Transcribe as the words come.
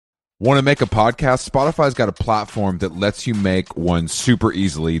Want to make a podcast? Spotify's got a platform that lets you make one super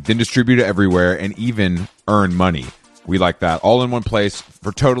easily, then distribute it everywhere, and even earn money. We like that. All in one place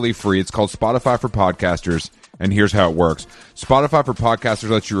for totally free. It's called Spotify for Podcasters, and here's how it works. Spotify for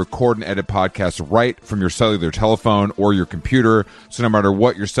Podcasters lets you record and edit podcasts right from your cellular telephone or your computer, so no matter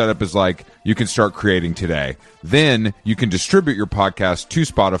what your setup is like, you can start creating today. Then you can distribute your podcast to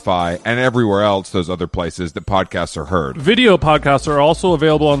Spotify and everywhere else, those other places that podcasts are heard. Video podcasts are also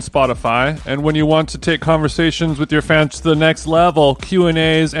available on Spotify, and when you want to take conversations with your fans to the next level,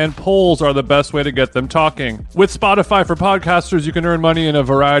 Q&As and polls are the best way to get them talking. With Spotify for Podcasters, you can earn money in a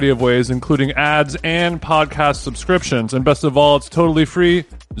variety of ways, including ads and podcast subscriptions. And best of all, it's totally free,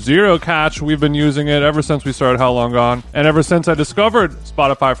 zero catch. We've been using it ever since we started How Long Gone. And ever since I discovered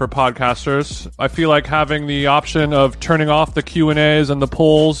Spotify for Podcasters, I feel like having the option of turning off the Q&As and the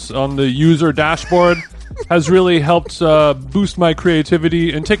polls on the user dashboard has really helped boost my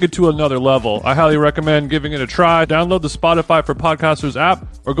creativity and take it to another level. I highly recommend giving it a try. Download the Spotify for Podcasters app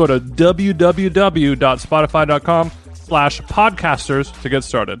or go to www.spotify.com/podcasters to get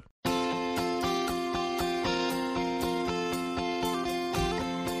started.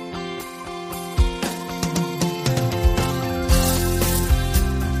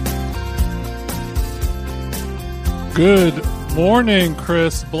 Good morning,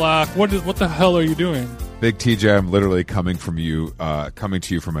 Chris Black. What the hell are you doing? Big TJ, I'm literally coming to you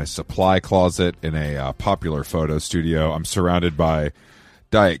from a supply closet in a popular photo studio. I'm surrounded by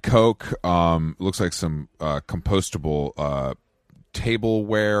Diet Coke. Looks like some compostable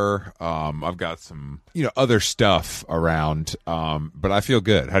tableware. I've got some other stuff around, but I feel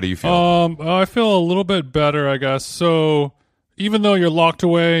good. How do you feel? I feel a little bit better, I guess. So even though you're locked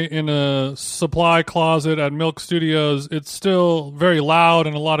away in a supply closet at Milk Studios, it's still very loud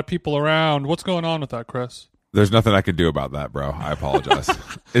and a lot of people around. What's going on with that, Chris? There's nothing I can do about that, bro. I apologize.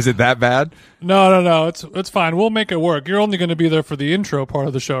 Is it that bad? No. It's fine. We'll make it work. You're only going to be there for the intro part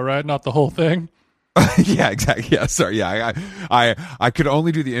of the show, right? Not the whole thing. Yeah, exactly. Yeah, sorry. Yeah, I could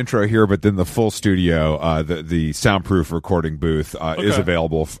only do the intro here, but then the full studio, the soundproof recording booth is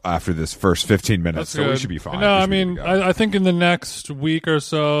available after this first 15 minutes. So we should be fine. No, I mean, I think in the next week or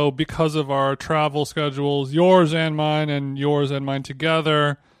so, because of our travel schedules, yours and mine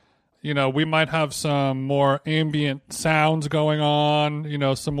together, we might have some more ambient sounds going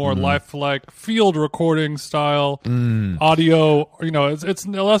on, some more lifelike field recording style audio. It's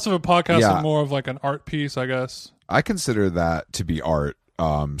less of a podcast and more of like an art piece, I guess. I consider that to be art.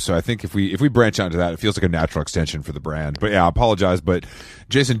 So I think if we branch out into that, it feels like a natural extension for the brand. But yeah, I apologize. But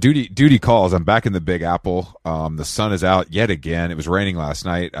Jason, duty calls. I'm back in the Big Apple. The sun is out yet again. It was raining last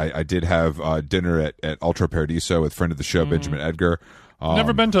night. I did have dinner at Ultra Paradiso with friend of the show, Benjamin Edgar.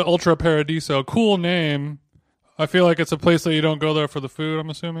 Never been to Ultra Paradiso. Cool name. I feel like it's a place that you don't go there for the food, I'm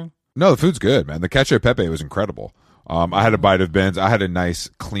assuming. No, the food's good, man. The cacio e pepe was incredible. I had a bite of Ben's. I had a nice,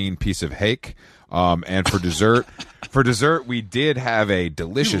 clean piece of hake. And for dessert, we did have a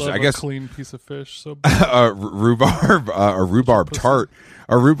delicious, a clean piece of fish. So a rhubarb tart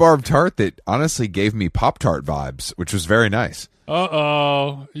that honestly gave me Pop-Tart vibes, which was very nice.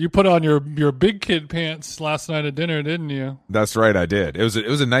 You put on your big kid pants last night at dinner, didn't you? That's right, I did. It was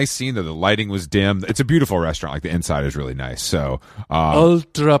a nice scene though. The lighting was dim. It's a beautiful restaurant. Like the inside is really nice. So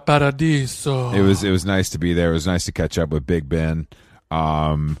Ultra Paradiso. It was nice to be there. It was nice to catch up with Big Ben.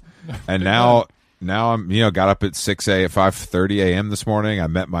 And now I'm got up at 5:30 a.m. this morning. I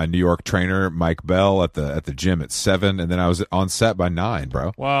met my New York trainer Mike Bell at the gym at 7, and then I was on set by 9,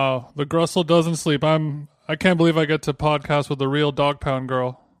 bro. Wow, the Grussel doesn't sleep. I can't believe I get to podcast with a real dog pound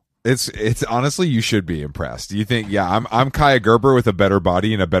girl. It's honestly, you should be impressed. You think, I'm Kaya Gerber with a better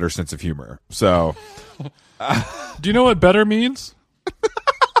body and a better sense of humor. So, do you know what better means?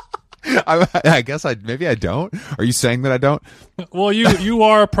 I guess maybe I don't. Are you saying that I don't? Well, you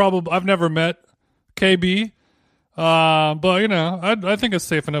are probably. I've never met KB, but I think it's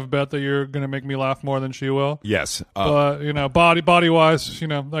safe enough bet that you're gonna make me laugh more than she will. Yes, but body wise,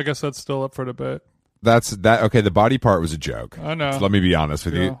 I guess that's still up for debate. That's that. Okay, the body part was a joke. I know. So let me be honest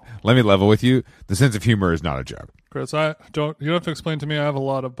with you. Let me level with you. The sense of humor is not a joke. Chris, you don't have to explain to me. I have a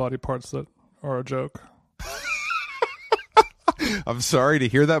lot of body parts that are a joke. I'm sorry to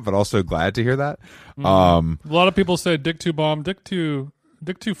hear that, but also glad to hear that. A lot of people say dick too bomb, dick too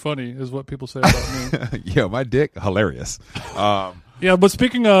funny is what people say about me. Yo, my dick hilarious. Yeah, but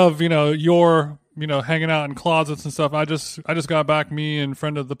speaking of your hanging out in closets and stuff, I just got back. Me and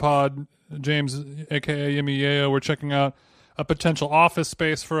friend of the pod, James, aka Yemi Yeo, we're checking out a potential office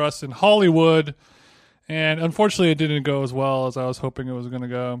space for us in Hollywood, and unfortunately, it didn't go as well as I was hoping it was going to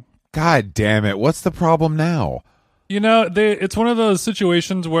go. God damn it! What's the problem now? It's one of those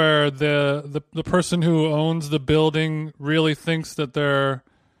situations where the person who owns the building really thinks that they're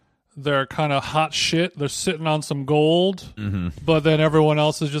kind of hot shit. They're sitting on some gold, but then everyone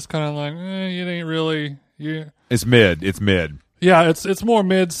else is just kind of like, it ain't really. Yeah. It's mid. Yeah, it's more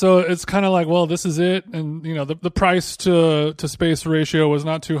mid, so it's kind of like, well, this is it, and the price to space ratio was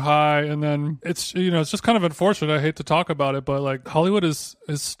not too high, and then it's it's just kind of unfortunate. I hate to talk about it, but like Hollywood is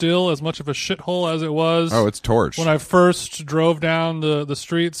still as much of a shithole as it was. Oh, it's torched. When I first drove down the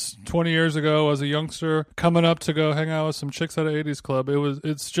streets 20 years ago as a youngster, coming up to go hang out with some chicks at an 80s club,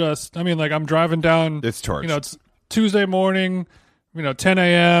 it's just, I mean, like I'm driving down. It's torched. It's Tuesday morning, 10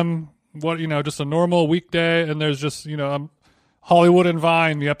 a.m. Just a normal weekday, and there's just Hollywood and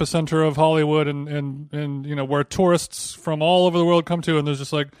Vine, the epicenter of Hollywood, and where tourists from all over the world come to, and there's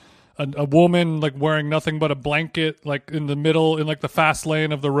just like a woman like wearing nothing but a blanket like in the middle in like the fast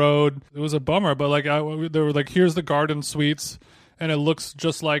lane of the road. It was a bummer, but like they were like, here's the garden suites, and it looks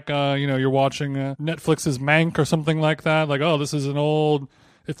just like you're watching Netflix's Mank or something like that. Like, oh, this is an old,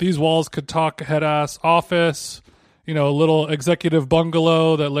 if these walls could talk, head ass office. A little executive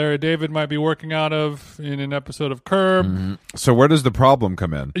bungalow that Larry David might be working out of in an episode of Curb. Mm-hmm. So where does the problem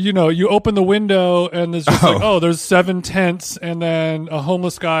come in? You open the window and there's just there's 7 tents, and then a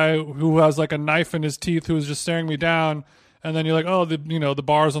homeless guy who has like a knife in his teeth who is just staring me down. And then you're like, oh, the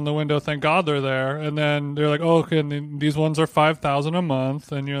bars on the window, thank God they're there. And then they're like, oh, okay, and these ones are $5,000 a month,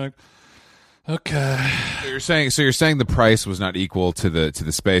 and you're like, okay. So you're saying the price was not equal to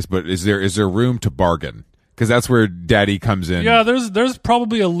the space, but is there room to bargain? Because that's where Daddy comes in. Yeah, there's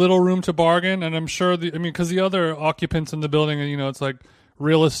probably a little room to bargain, and I'm sure because the other occupants in the building, it's like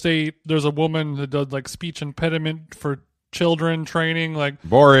real estate. There's a woman that does like speech impediment for children training. Like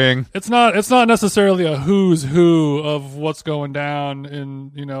boring. It's not necessarily a who's who of what's going down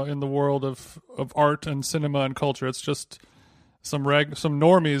in in the world of art and cinema and culture. It's just some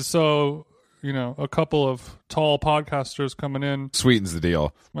normies. So. A couple of tall podcasters coming in. Sweetens the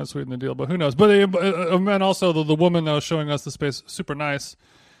deal. Might sweeten the deal, but who knows? But and also the woman that was showing us the space, super nice.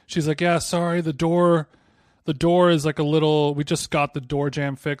 She's like, yeah, sorry, the door is like a little, we just got the door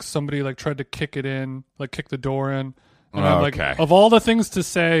jamb fixed. Somebody like tried to kick the door in. And I'm like, of all the things to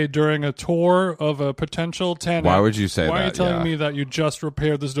say during a tour of a potential tenant, why would you say that? Why are you telling me that you just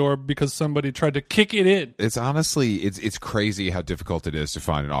repaired this door because somebody tried to kick it in? It's honestly, it's crazy how difficult it is to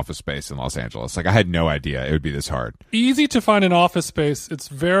find an office space in Los Angeles. Like, I had no idea it would be this hard. Easy to find an office space. It's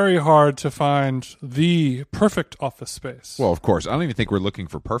very hard to find the perfect office space. Well, of course, I don't even think we're looking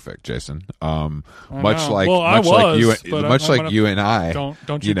for perfect, Jason. Much like you and I.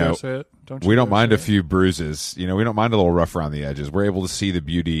 Don't you dare say it. We don't mind a few bruises. We don't mind a little rough around the edges. We're able to see the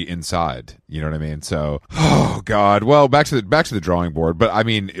beauty inside. You know what I mean? So, oh God. Well, back to the drawing board. But I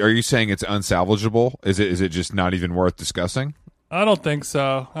mean, are you saying it's unsalvageable? Is it just not even worth discussing? I don't think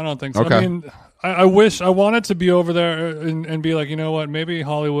so. Okay. I mean, I wish I wanted to be over there and be like, you know what? Maybe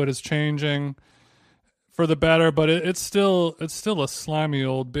Hollywood is changing for the better, but it's still a slimy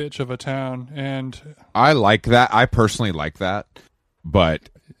old bitch of a town. And I like that. I personally like that, but.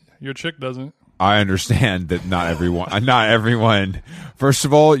 Your chick doesn't. I understand that not everyone. First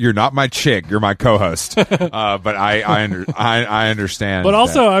of all, you're not my chick. You're my co-host. But I understand. But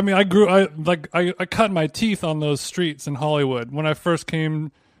also, I mean, I cut my teeth on those streets in Hollywood when I first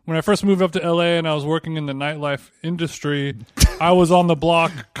moved up to LA and I was working in the nightlife industry. I was on the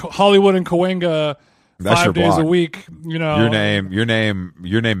block, Hollywood and Cahuenga. That's 5 days a week, Your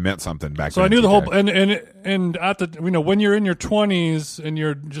name meant something back then. So I knew the whole, and at the, when you're in your 20s and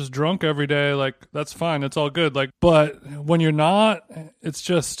you're just drunk every day, like, that's fine. It's all good. Like, but when you're not, it's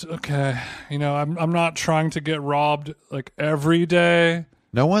just, okay. I'm not trying to get robbed like every day.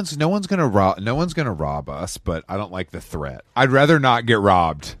 No one's gonna rob us, but I don't like the threat. I'd rather not get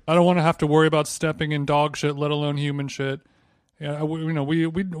robbed. I don't want to have to worry about stepping in dog shit, let alone human shit. Yeah, we don't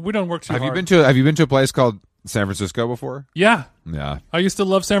work too hard. Have you been to a place called San Francisco before? Yeah. Yeah. I used to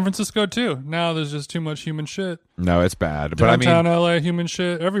love San Francisco too. Now there's just too much human shit. No, it's bad. Downtown LA, human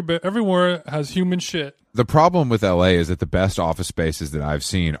shit. Everywhere has human shit. The problem with LA is that the best office spaces that I've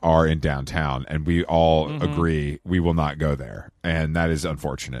seen are in downtown, and we all agree we will not go there, and that is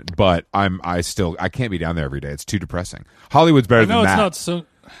unfortunate. But I can't be down there every day. It's too depressing. Hollywood's better than that. It's not so.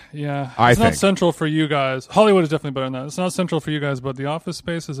 Yeah, it's not central for you guys. Hollywood is definitely better than that. It's not central for you guys, but the office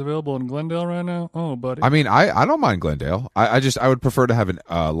space is available in Glendale right now. Oh, buddy. I mean, I don't mind Glendale. I would prefer to have an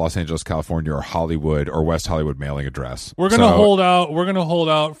Los Angeles, California, or Hollywood or West Hollywood mailing address. We're gonna hold out. We're gonna hold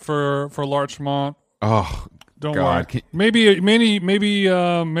out for Larchmont. Oh, don't God. worry. Maybe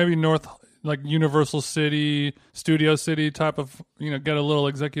North, like Universal City, Studio City type of, get a little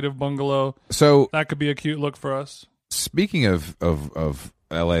executive bungalow. So that could be a cute look for us. Speaking of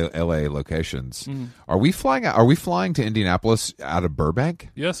LA locations, are we flying to Indianapolis out of Burbank?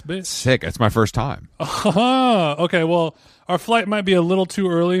 Yes, bitch. Sick. It's my first time. Okay, well, our flight might be a little too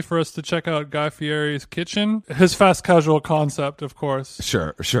early for us to check out Guy Fieri's kitchen. His fast casual concept, of course.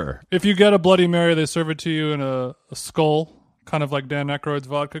 Sure. If you get a Bloody Mary, they serve it to you in a skull, kind of like Dan Aykroyd's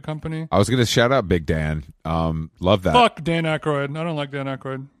vodka company. I was going to shout out Big Dan. Love that. Fuck Dan Aykroyd. I don't like Dan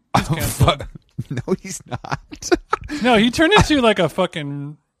Aykroyd. He's canceled. No, he's not. No, he turned into like a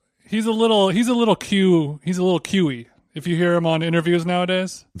fucking. He's a little Q-y. If you hear him on interviews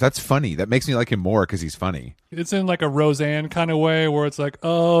nowadays, That's funny. That makes me like him more because he's funny. it's in like a Roseanne kind of way where it's like,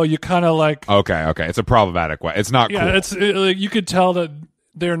 oh, you kind of like. Okay. It's a problematic way. It's not Yeah, cool. like you could tell that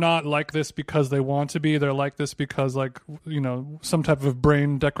they're not like this because they want to be. They're like this because, like, you know, some type of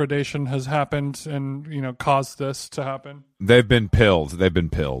brain degradation has happened and, you know, caused this to happen. They've been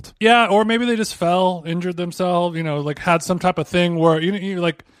pilled. Yeah, or maybe they just fell, injured themselves, you know, like had some type of thing where you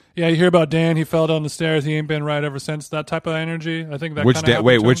like, yeah, you hear about Dan, he fell down the stairs, he ain't been right ever since. That type of energy. I think that Which kinda Dan?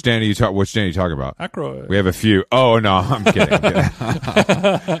 Wait, happened to which him. Dan are you talking? Which Dan are you talking about? Aykroyd. We have a few. Oh no, I'm kidding.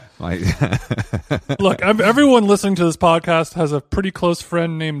 Like, Look, everyone listening to this podcast has a pretty close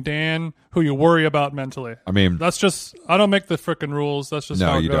friend named Dan who you worry about mentally. I mean, That's just, I don't make the frickin' rules. That's just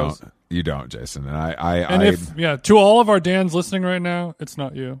how no, it you goes. don't. You don't, Jason. And To all of our Dans listening right now, it's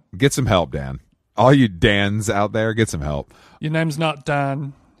not you. get some help, Dan. All you Dans out there, get some help. Your name's not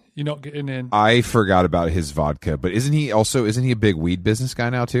Dan. You're not getting in. I forgot about his vodka, but isn't he a big weed business guy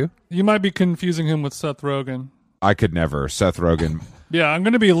now too? You might be confusing him with Seth Rogen. I could never. Seth Rogen. Yeah, I'm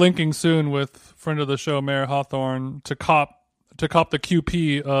going to be linking soon with friend of the show, Mayor Hawthorne, to cop the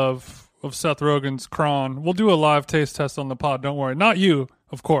QP of Seth Rogen's Cron. We'll do a live taste test on the pod. Don't worry. Not you,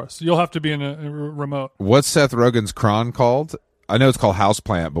 of course. You'll have to be in a remote. What's Seth Rogen's Cron called? I know it's called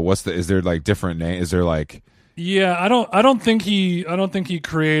Houseplant, but is there like different name? Is there like? Yeah, I don't think he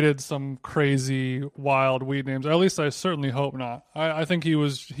created some crazy wild weed names. Or at least I certainly hope not. I think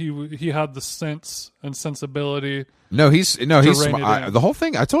he had the sense and sensibility. He's rein it in. the whole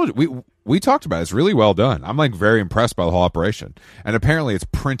thing. I told you we talked about it. It's really well done. I'm like very impressed by the whole operation, and apparently it's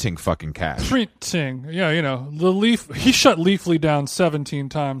printing fucking cash. Printing, yeah, you know the Leaf. He shut Leafly down 17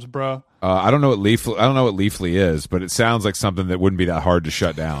 times, bro. I don't know what Leafly is, but it sounds like something that wouldn't be that hard to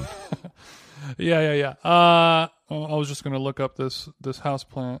shut down. Yeah. I was just gonna look up this house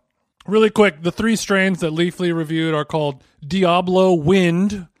plant really quick. The 3 strains that Leafly reviewed are called Diablo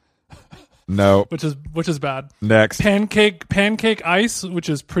Wind. No, which is bad. Next, Pancake Ice, which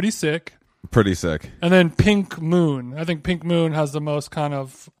is pretty sick. Pretty sick. And then Pink Moon. I think Pink Moon has the most kind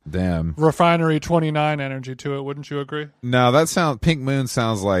of Refinery 29 energy to it. Wouldn't you agree? No, Pink Moon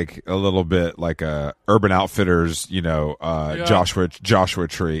sounds like a little bit like a Urban Outfitters, Joshua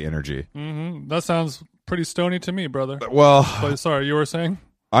Tree energy. Mm-hmm. That sounds pretty stony to me, brother. Well, but, sorry, you were saying?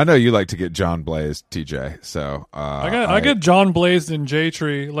 I know you like to get John Blazed, TJ. So I get John Blazed in J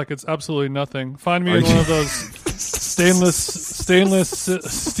Tree like it's absolutely nothing. Find me in one of those stainless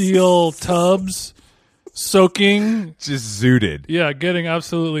steel tubs, soaking, just zooted. Yeah, getting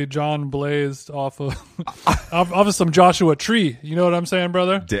absolutely John Blazed off of some Joshua Tree. You know what I'm saying,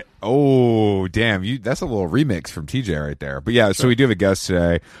 brother? Damn! That's a little remix from TJ right there. But yeah, sure. So we do have a guest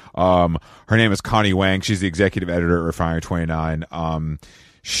today. Her name is Connie Wang. She's the executive editor at Refinery 29.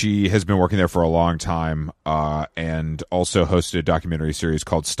 She has been working there for a long time and also hosted a documentary series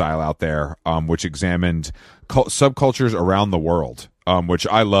called Style Out There, which examined subcultures around the world, which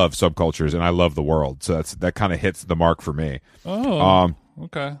I love subcultures and I love the world. So that kind of hits the mark for me. Oh,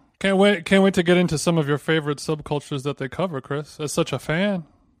 okay. Can't wait to get into some of your favorite subcultures that they cover, Chris. As such a fan.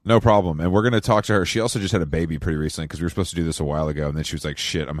 No problem. And we're going to talk to her. She also just had a baby pretty recently because we were supposed to do this a while ago. And then she was like,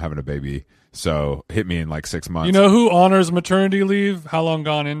 shit, I'm having a baby. So hit me in like 6 months. You know who honors maternity leave? How Long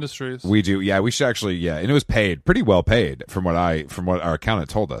Gone Industries. We do. Yeah, we should actually. Yeah. And it was paid, pretty well paid from what our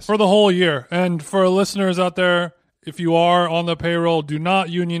accountant told us. For the whole year. And for listeners out there, if you are on the payroll, do not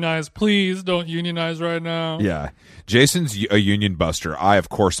unionize. Please don't unionize right now. Yeah. Jason's a union buster. I, of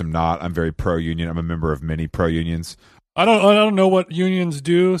course, am not. I'm very pro-union. I'm a member of many pro-unions. I don't know what unions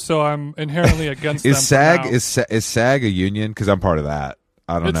do, so I'm inherently against them. Is SAG a union? Because I'm part of that.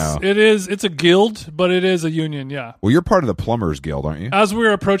 I don't know. It's a guild, but it is a union, yeah. Well, you're part of the Plumbers Guild, aren't you? As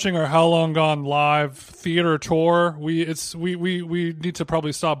we're approaching our How Long Gone live theater tour, we need to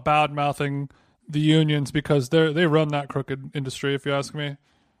probably stop bad-mouthing the unions because they run that crooked industry, if you ask me.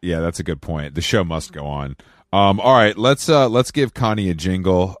 Yeah, that's a good point. The show must go on. All right, let's give Connie a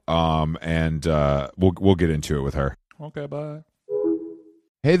jingle, and we'll get into it with her. Okay, bye.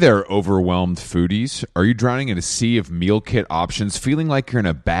 Hey there, overwhelmed foodies. Are you drowning in a sea of meal kit options, feeling like you're in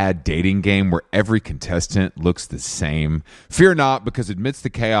a bad dating game where every contestant looks the same? Fear not, because amidst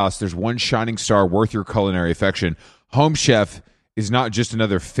the chaos, there's one shining star worth your culinary affection. Home Chef is not just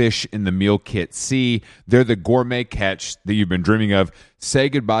another fish in the meal kit sea. They're the gourmet catch that you've been dreaming of. Say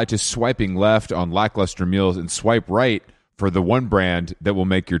goodbye to swiping left on lackluster meals and swipe right for the one brand that will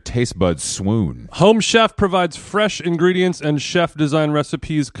make your taste buds swoon. Home Chef provides fresh ingredients and chef-design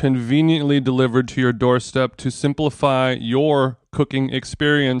recipes conveniently delivered to your doorstep to simplify your cooking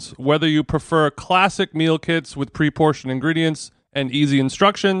experience. Whether you prefer classic meal kits with pre-portioned ingredients and easy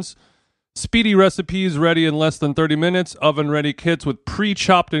instructions, speedy recipes ready in less than 30 minutes, oven-ready kits with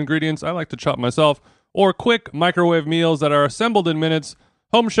pre-chopped ingredients, I like to chop myself, or quick microwave meals that are assembled in minutes,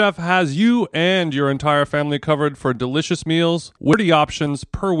 Home Chef has you and your entire family covered for delicious meals, 30 options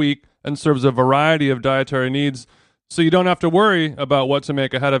per week, and serves a variety of dietary needs, so you don't have to worry about what to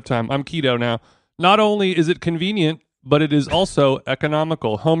make ahead of time. I'm keto now. Not only is it convenient, but it is also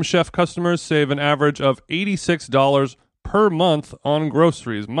economical. Home Chef customers save an average of $86 per month on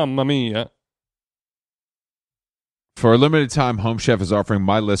groceries. Mamma mia. For a limited time, Home Chef is offering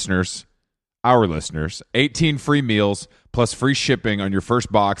our listeners, 18 free meals plus free shipping on your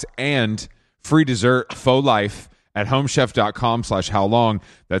first box and free dessert for life at homechef.com/howlong.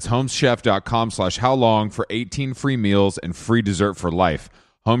 That's homechef.com/howlong for 18 free meals and free dessert for life.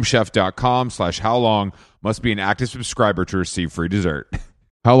 Homechef.com/howlong. Must be an active subscriber to receive free dessert.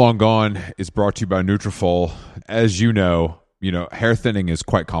 How Long Gone is brought to you by Nutrafol. As you know, hair thinning is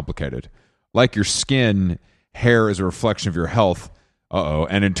quite complicated. Like your skin, hair is a reflection of your health.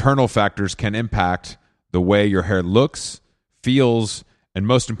 And internal factors can impact the way your hair looks, feels, and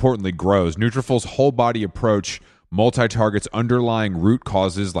most importantly, grows. Nutrafol's whole body approach multi-targets underlying root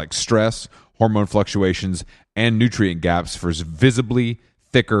causes like stress, hormone fluctuations, and nutrient gaps for visibly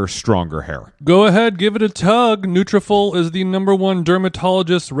thicker, stronger hair. Go ahead, give it a tug. Nutrafol is the #1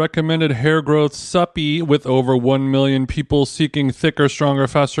 dermatologist recommended hair growth suppy with over 1 million people seeking thicker, stronger,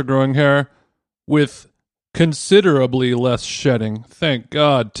 faster growing hair with considerably less shedding. Thank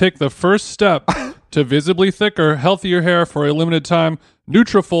God. Take the first step to visibly thicker, healthier hair for a limited time.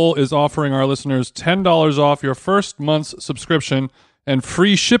 Nutrafol is offering our listeners $10 off your first month's subscription and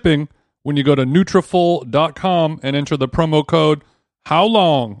free shipping when you go to Nutrafol.com and enter the promo code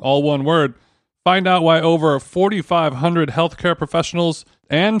HOWLONG, all one word. Find out why over 4,500 healthcare professionals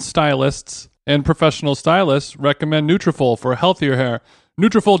and stylists and professional stylists recommend Nutrafol for healthier hair.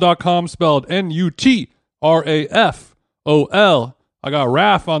 Nutrafol.com, spelled Nutrafol. I got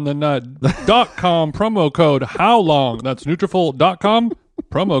RAF on the nut. .com promo code HOWLONG. That's Nutrafol.com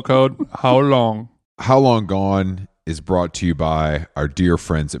promo code HOWLONG. How Long Gone is brought to you by our dear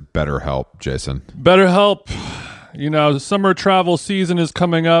friends at BetterHelp, Jason. BetterHelp. The summer travel season is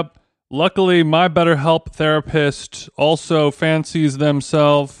coming up. Luckily, my BetterHelp therapist also fancies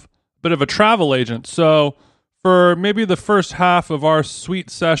themselves a bit of a travel agent. So for maybe the first half of our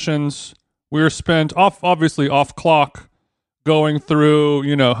sweet sessions, we were spent obviously off clock, going through,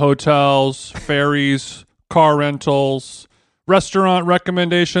 hotels, ferries, car rentals, restaurant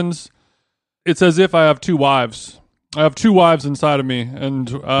recommendations. It's as if I have two wives. I have two wives inside of me. And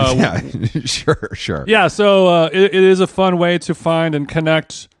yeah, sure. Yeah, so it is a fun way to find and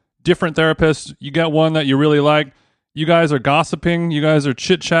connect different therapists. You get one that you really like. You guys are gossiping. You guys are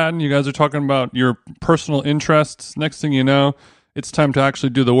chit-chatting. You guys are talking about your personal interests. Next thing you know, it's time to actually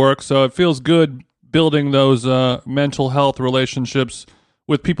do the work. So it feels good building those mental health relationships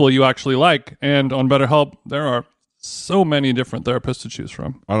with people you actually like. And on BetterHelp, there are so many different therapists to choose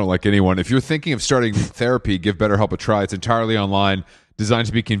from. I don't like anyone. If you're thinking of starting therapy, give BetterHelp a try. It's entirely online, designed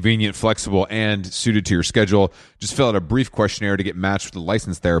to be convenient, flexible, and suited to your schedule. Just fill out a brief questionnaire to get matched with a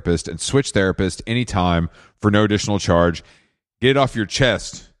licensed therapist and switch therapist anytime for no additional charge. Get it off your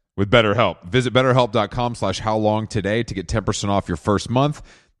chest with BetterHelp. Visit BetterHelp.com/howlong today to get 10% off your first month.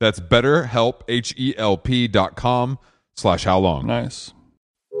 That's BetterHelp, HELP.com/howlong. Nice.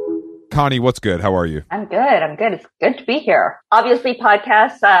 Connie, what's good? How are you? I'm good. It's good to be here. Obviously,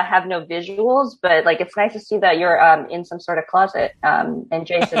 podcasts have no visuals, but it's nice to see that you're in some sort of closet, and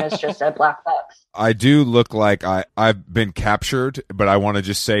Jason is just a black box. I do look like I've been captured, but I want to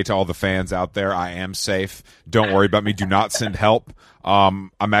just say to all the fans out there, I am safe. Don't worry about me. Do not send help.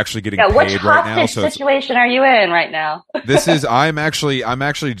 I'm actually getting paid right now. Which situation are you in right now? I'm actually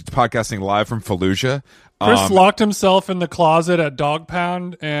podcasting live from Fallujah. Chris locked himself in the closet at Dog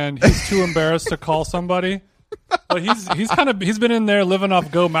Pound, and he's too embarrassed to call somebody. But he's been in there living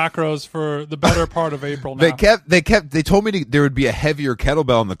off Go macros for the better part of April now. They told me there would be a heavier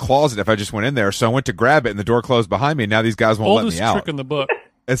kettlebell in the closet if I just went in there, so I went to grab it, and the door closed behind me. And now these guys won't let me out. Oldest trick in the book.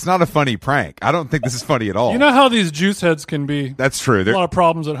 It's not a funny prank. I don't think this is funny at all. You know how these juice heads can be. That's true. A lot of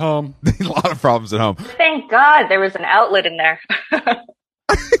problems at home. A lot of problems at home. Thank God there was an outlet in there.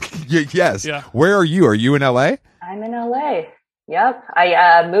 Yes. Yeah. Where are you? Are you in LA? I'm in LA. Yep.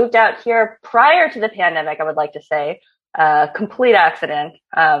 I moved out here prior to the pandemic, I would like to say. Complete accident.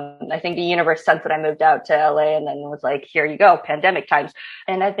 I think the universe sensed that I moved out to LA and then was like, here you go, pandemic times.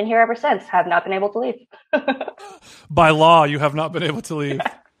 And I've been here ever since. Have not been able to leave. By law, you have not been able to leave.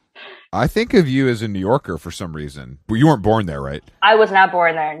 I think of you as a New Yorker for some reason. But you weren't born there, right? I was not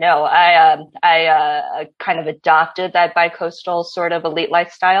born there. No, I kind of adopted that bi-coastal sort of elite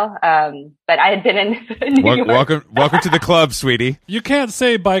lifestyle. But I had been in New York. Welcome to the club, sweetie. You can't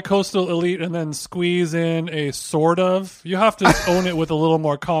say bi-coastal elite and then squeeze in a sort of. You have to own it with a little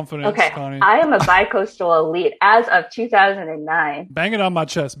more confidence, Okay, Connie. I am a bi-coastal elite as of 2009. Bang it on my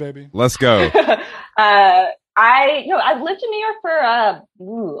chest, baby. Let's go. I've lived in New York for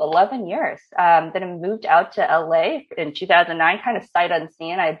 11 years. Then I moved out to LA in 2009, kind of sight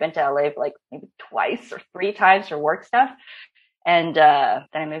unseen. I had been to LA for like maybe twice or three times for work stuff. And then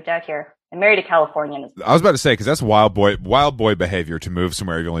I moved out here. I'm married a Californian. I was about to say, because that's wild boy behavior to move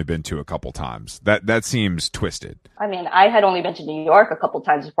somewhere you've only been to a couple times. That seems twisted. I mean, I had only been to New York a couple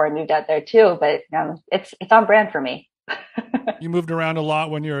times before I moved out there too, but it's on brand for me. You moved around a lot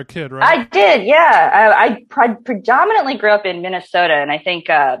when you were a kid, right? I did, yeah. I predominantly grew up in Minnesota, and I think,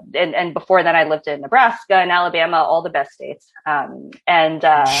 and before that, I lived in Nebraska and Alabama, all the best states.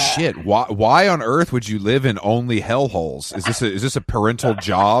 Shit, why on earth would you live in only hellholes? Is this a parental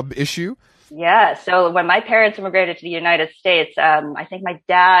job issue? Yeah. So when my parents immigrated to the United States, I think my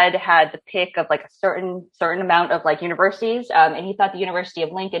dad had the pick of like a certain amount of like universities, and he thought the University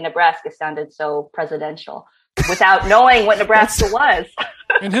of Lincoln, Nebraska, sounded so presidential. Without knowing what Nebraska was.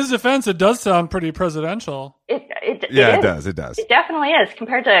 In his defense, it does sound pretty presidential. It does. It does. It definitely is.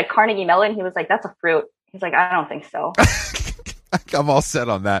 Compared to Carnegie Mellon, he was like, that's a fruit. He's like, I don't think so. I'm all set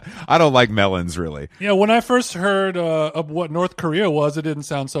on that. I don't like melons, really. Yeah, when I first heard of what North Korea was, it didn't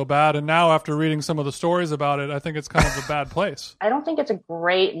sound so bad. And now after reading some of the stories about it, I think it's kind of a bad place. I don't think it's a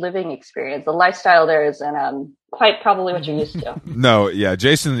great living experience. The lifestyle there isn't quite probably what you're used to. No, yeah,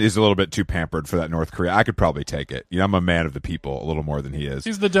 Jason is a little bit too pampered for that North Korea. I could probably take it. You know, I'm a man of the people a little more than he is.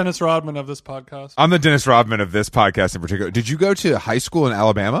 He's the Dennis Rodman of this podcast. I'm the Dennis Rodman of this podcast in particular. Did you go to high school in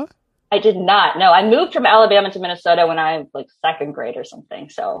Alabama? I did not. No, I moved from Alabama to Minnesota when I was like second grade or something.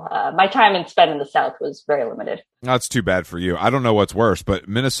 So my time spent in the South was very limited. That's too bad for you. I don't know what's worse, but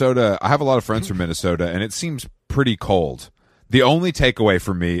Minnesota, I have a lot of friends from Minnesota, and it seems pretty cold. The only takeaway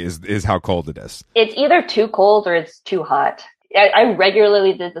for me is how cold it is. It's either too cold or it's too hot. I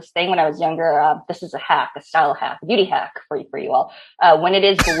regularly did this thing when I was younger. This is a hack, a style hack, a beauty hack for you all. When it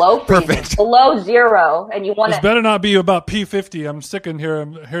is below freezing, below zero, and you want to... This better not be about P50. I'm sick in here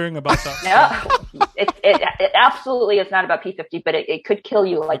hearing about that. No, it absolutely is not about P50, but it could kill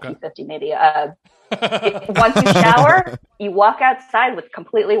you like P50 maybe. Once you shower, you walk outside with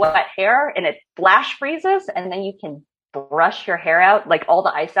completely wet hair, and it flash freezes, and then you can brush your hair out, like all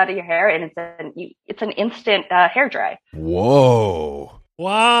the ice out of your hair, and it's an instant hair dry. Whoa.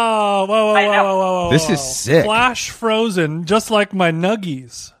 Wow. Whoa. This is sick. Flash frozen, just like my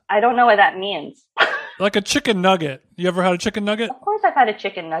nuggies. I don't know what that means. Like a chicken nugget. You ever had a chicken nugget? Of course I've had a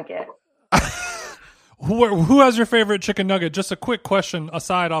chicken nugget. Who has your favorite chicken nugget? Just a quick question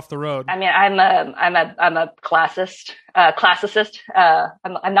aside off the road. I mean, I'm a classicist. I'm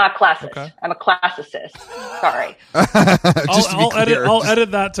not classist. Okay. I'm a classicist. Sorry. I'll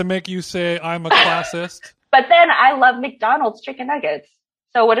edit that to make you say I'm a classist. But then I love McDonald's chicken nuggets.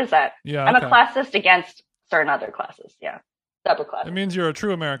 So what is that? Yeah, I'm a classist against certain other classes. Yeah. Double class. It means you're a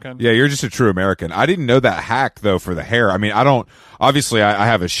true American. Yeah, you're just a true American. I didn't know that hack though for the hair. I mean, obviously I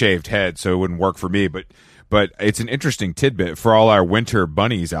have a shaved head, so it wouldn't work for me, but it's an interesting tidbit for all our winter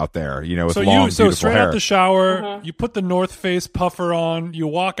bunnies out there, you know, with long, beautiful hair. So straight out the shower, you put the North Face puffer on, you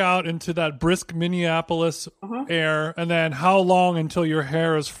walk out into that brisk Minneapolis air, and then how long until your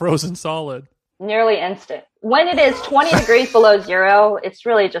hair is frozen solid? Nearly instant. When it is 20 degrees below zero, it's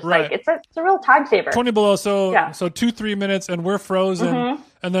really just like it's a real time saver. 20 below, so 2-3 minutes, and we're frozen,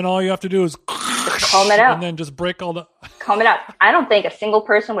 and then all you have to do is just comb it out, and then just break all the comb it out. I don't think a single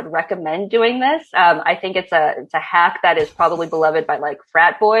person would recommend doing this. I think it's a hack that is probably beloved by like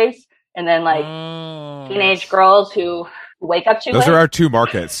frat boys and then like teenage girls who wake up too late. Those are our two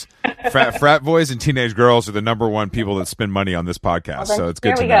markets. Frat boys and teenage girls are the number one people that spend money on this podcast, so it's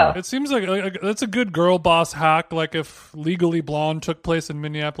good to know. It seems like that's a good girl boss hack. Like if Legally Blonde took place in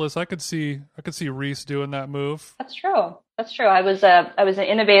Minneapolis, I could see Reese doing that move. That's true. I was an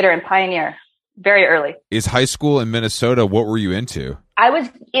innovator and pioneer. very early. Is high school in Minnesota, what were you into? I was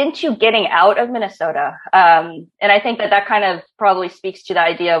into getting out of Minnesota. And I think that kind of probably speaks to the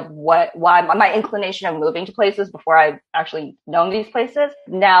idea of why my inclination of moving to places before I've actually known these places.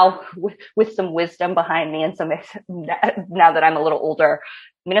 Now, with some wisdom behind me and now that I'm a little older,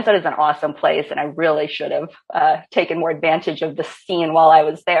 Minnesota is an awesome place, and I really should have taken more advantage of the scene while I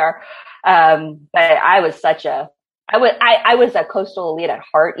was there. But I was I was a coastal elite at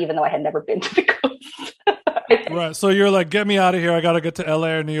heart, even though I had never been to the coast. Right. So you're like, get me out of here. I got to get to LA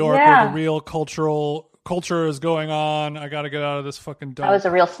or New York where the real culture is going on. I got to get out of this fucking dump. I was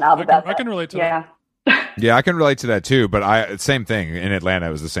a real snob about that. I can relate to that. Yeah, I can relate to that too. But same thing in Atlanta.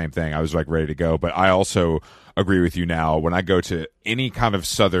 It was the same thing. I was like ready to go. But I also agree with you now. When I go to any kind of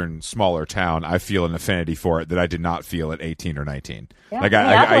southern smaller town, I feel an affinity for it that I did not feel at 18 or 19. Yeah, like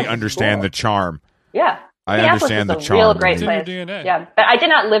I understand the charm. Yeah. I understand the charm. Real great place. Yeah, but I did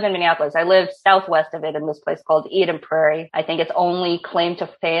not live in Minneapolis. I lived southwest of it in this place called Eden Prairie. I think its only claim to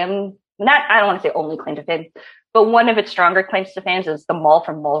fame, I don't want to say only claim to fame, but one of its stronger claims to fame is the mall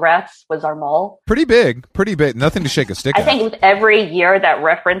from Mallrats was our mall. Pretty big. Nothing to shake a stick at. I think with every year that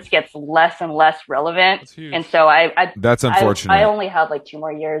reference gets less and less relevant. And so that's unfortunate. I only have like 2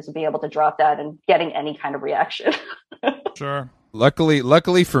 more years to be able to drop that and getting any kind of reaction. Sure.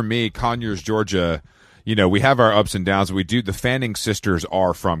 Luckily for me, Conyers, Georgia, we have our ups and downs. The Fanning sisters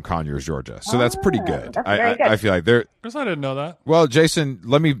are from Conyers, Georgia, so that's pretty good. That's very good. I feel like they're. Because I didn't know that. Well, Jason,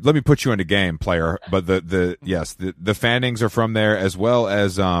 let me put you in a game, player. But the Fannings are from there, as well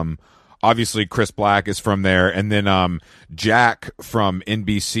as obviously Chris Black is from there, and then Jack from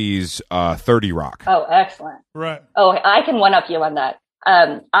NBC's 30 Rock. Oh, excellent! Right. Oh, I can one up you on that.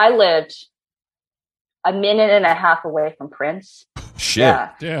 I lived a minute and a half away from Prince. Shit. Yeah.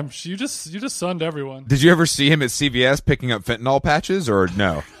 Damn, you just sunned everyone. Did you ever see him at CVS picking up fentanyl patches, or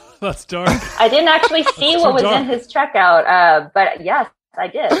no? That's dark. I didn't actually see what was in his checkout, but yes, I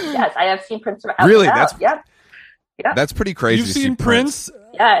did. Yes, I have seen Prince. Really? Yeah. That's pretty crazy. You've seen Prince?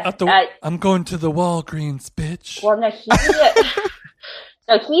 Yeah. I'm going to the Walgreens, bitch. Well, no,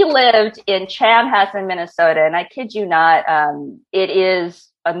 so he lived in Chanhassen, Minnesota, and I kid you not, it is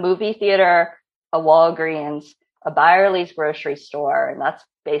a movie theater, a Walgreens, a Byerly's grocery store, and that's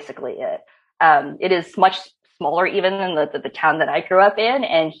basically it. It is much smaller even than the town that I grew up in,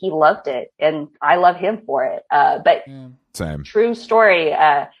 and he loved it, and I love him for it. But same true story.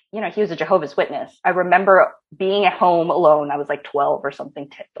 He was a Jehovah's Witness. I remember being at home alone. I was like 12 or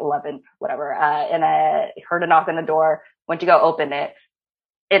something, 11, whatever. And I heard a knock on the door, went to go open it,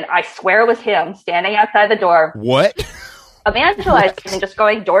 and I swear it was him standing outside the door. What? Evangelizing and just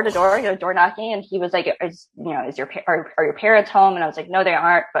going door to door, door knocking. And he was like, are your parents home? And I was like, no, they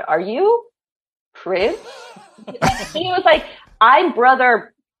aren't. But are you Prince? He was like, I'm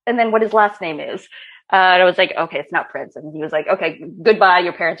brother. And then what his last name is. And I was like, okay, it's not Prince. And he was like, okay, goodbye.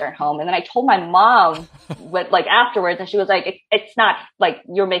 Your parents aren't home. And then I told my mom afterwards, and she was like, it's not like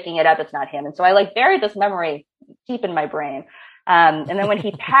you're making it up. It's not him. And so I buried this memory deep in my brain. And then when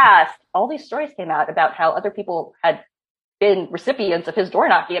he passed, all these stories came out about how other people had been recipients of his door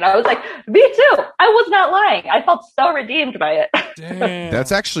knocking, and I was like, me too. I was not lying. I felt so redeemed by it. Damn.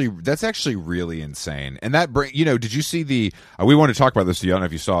 That's actually really insane. And that did you see the? We want to talk about this. I don't know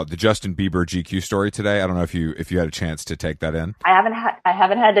if you saw it, the Justin Bieber GQ story today. I don't know if you had a chance to take that in. I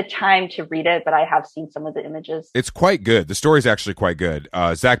haven't had the time to read it, but I have seen some of the images. It's quite good. The story's actually quite good.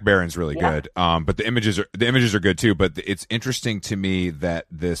 Zach Barron's really good. But the images are good too. But it's interesting to me that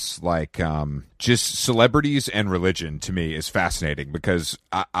this just celebrities and religion to me is fascinating, because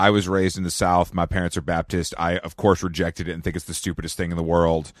I was raised in the South. My parents are Baptist. I, of course, rejected it and think it's the stupidest thing in the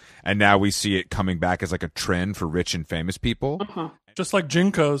world. And now we see it coming back as like a trend for rich and famous people. Mm-hmm. Just like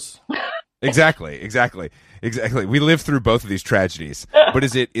Jinkos. Exactly. We lived through both of these tragedies. But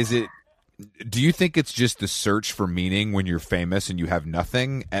is it do you think it's just the search for meaning when you're famous and you have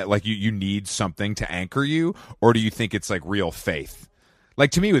nothing? Like you need something to anchor you? Or do you think it's like real faith?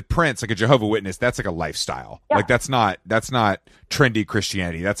 Like, to me, with Prince, like a Jehovah's Witness, that's like a lifestyle. Yeah. Like that's not trendy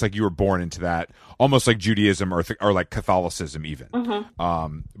Christianity. That's like you were born into that, almost like Judaism or like Catholicism even.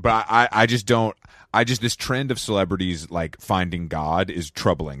 Mm-hmm. But I just don't. This trend of celebrities like finding God is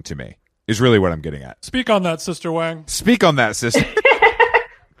troubling to me. Is really what I'm getting at. Speak on that, Sister Wang. Speak on that, sister.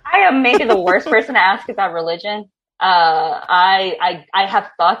 I am maybe the worst person to ask about religion. I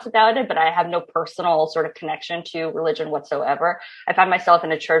have thoughts about it, but I have no personal sort of connection to religion whatsoever. I found myself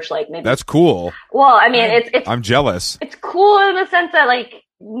in a church maybe. That's cool. Well, I mean, it's I'm jealous. It's cool in the sense that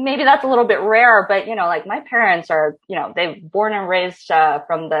maybe that's a little bit rare, but like my parents are, they've born and raised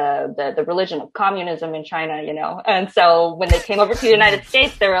from the religion of communism in China, and so when they came over to the United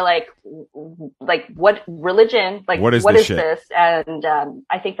States, they were like what religion? Like what is this? And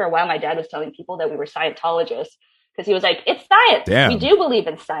I think for a while my dad was telling people that we were Scientologists. Because he was like, it's science. Damn. We do believe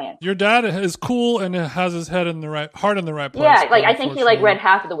in science. Your dad is cool and has his heart in the right place. Yeah, I think he read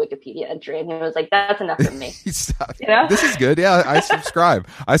half of the Wikipedia entry and he was like, that's enough for me. This is good. Yeah, I subscribe.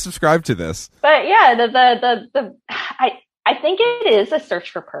 I subscribe to this. But yeah, I think it is a search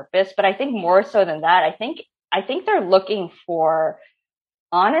for purpose, but I think more so than that, I think they're looking for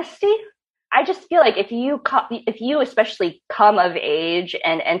honesty. I just feel like if you especially come of age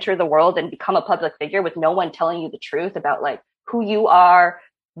and enter the world and become a public figure with no one telling you the truth about like who you are,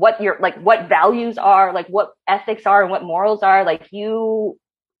 what what values are, like what ethics are and what morals are, that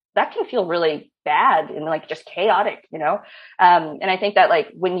can feel really bad and like just chaotic, and I think that like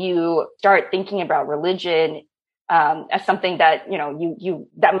when you start thinking about religion as something that you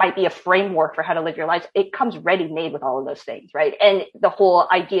that might be a framework for how to live your life, it comes ready made with all of those things, right? And the whole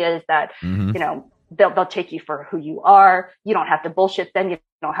idea is that they'll take you for who you are. You don't have to bullshit them. You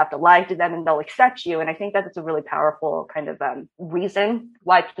don't have to lie to them, and they'll accept you. And I think that it's a really powerful kind of reason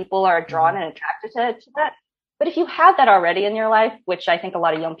why people are drawn and attracted to that. But if you have that already in your life, which I think a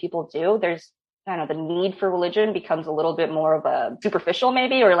lot of young people do, there's the need for religion becomes a little bit more of a superficial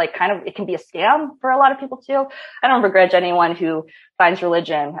maybe, or like kind of, it can be a scam for a lot of people too. I don't begrudge anyone who finds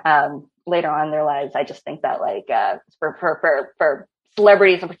religion later on in their lives. I just think that like for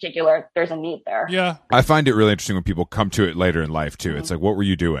celebrities in particular, there's a need there. Yeah. I find it really interesting when people come to it later in life too. It's like, what were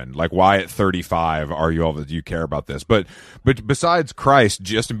you doing? Like, why at 35 are you all that you care about this? But besides Christ,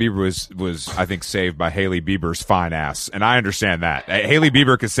 Justin Bieber was I think saved by Hailey Bieber's fine ass, and I understand that. Hailey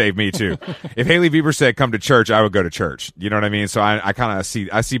Bieber could save me too. If Hailey Bieber said come to church, I would go to church. You know what I mean? So I kind of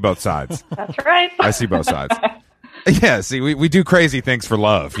see both sides. That's right. I see both sides. Yeah, see, we do crazy things for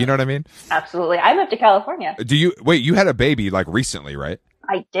love. You know what I mean? Absolutely. I moved to California. You had a baby like recently, right?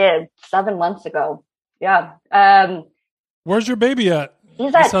 I did 7 months ago. Yeah. Where's your baby at?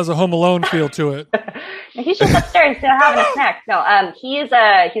 This has a Home Alone feel to it. He's just upstairs having a snack. No, he's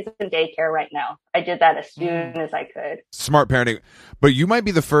in daycare right now. I did that as soon as I could. Smart parenting. But you might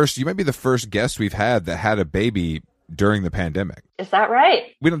be the first guest we've had that had a baby during the pandemic. Is that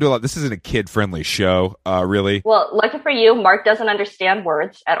right? We don't do a lot. This isn't a kid-friendly show, really. Well, lucky for you, Mark doesn't understand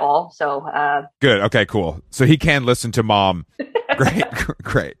words at all, so... Good. Okay, cool. So he can listen to mom.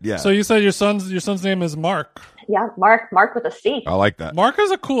 Great. Yeah. So you said your son's name is Mark. Yeah, Mark with a C. I like that. Mark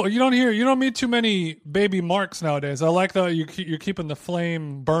is a cool... You don't meet too many baby Marks nowadays. I like that you're keeping the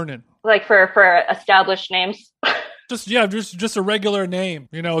flame burning. Like for established names? Just a regular name,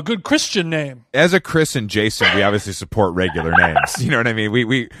 a good Christian name. As a Chris and Jason, we obviously support regular names. You know what I mean?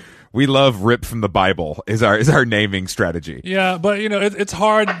 We love rip from the Bible is our naming strategy. Yeah, but it's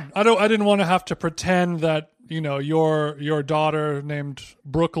hard. I didn't want to have to pretend that your daughter named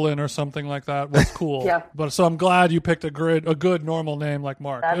Brooklyn or something like that was cool. Yeah. But so I'm glad you picked a good normal name like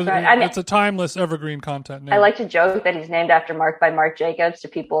Mark. That's right. It's a timeless evergreen content name. I like to joke that he's named after Mark by Mark Jacobs to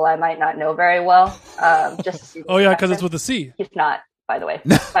people I might not know very well. Just to see. Oh yeah, because it's with a C. He's not, by the way.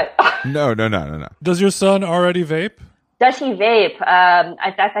 No. Does your son already vape? Does he vape?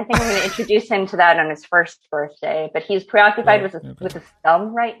 I think I'm going to introduce him to that on his first birthday, but he's preoccupied with his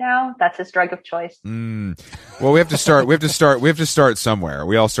thumb right now. That's his drug of choice. Well, we have to start somewhere.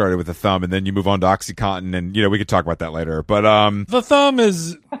 We all started with a thumb, and then you move on to OxyContin, and we could talk about that later. But the thumb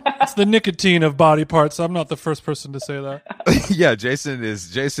it's the nicotine of body parts. I'm not the first person to say that. Yeah,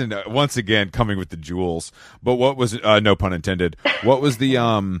 Jason once again coming with the jewels. But what was no pun intended? What was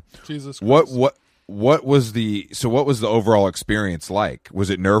the Jesus Christ. What was the overall experience like? Was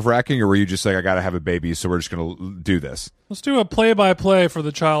it nerve-wracking, or were you just like, I got to have a baby, so we're just going to do this? Let's do a play-by-play for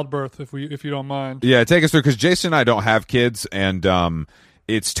the childbirth, if you don't mind. Yeah, take us through, because Jason and I don't have kids, and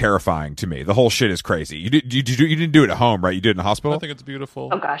it's terrifying to me. The whole shit is crazy. You didn't do it at home, right? You did it in a hospital? I think it's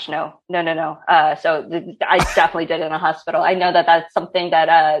beautiful. Oh gosh, no. I definitely did it in a hospital. I know that that's something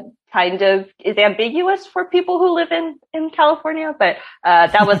that kind of is ambiguous for people who live in California, but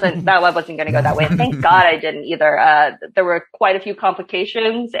that wasn't going to go that way. Thank God I didn't either. There were quite a few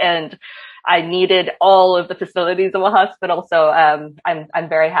complications, and I needed all of the facilities of a hospital. So I'm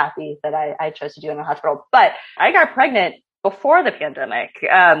very happy that I chose to do it in a hospital. But I got pregnant before the pandemic.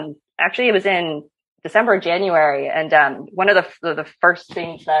 Actually, it was in December, January, and one of the first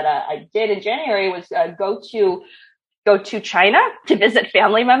things that I did in January was go to China to visit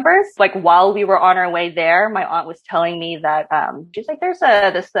family members. Like while we were on our way there, my aunt was telling me that she's like, there's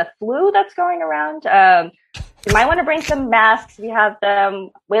this flu that's going around. You might want to bring some masks if you have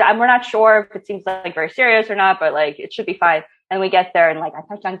them. We're not sure if it seems like very serious or not, but like it should be fine. And we get there and like I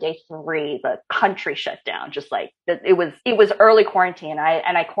think on day 3, the country shut down. Just like it was early quarantine.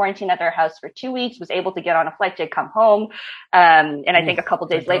 I quarantined at their house for 2 weeks, was able to get on a flight to come home. And I think a couple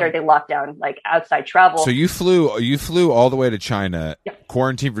days later they locked down like outside travel. So you flew all the way to China,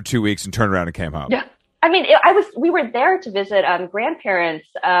 quarantined for 2 weeks and turned around and came home. Yeah. I mean, we were there to visit grandparents,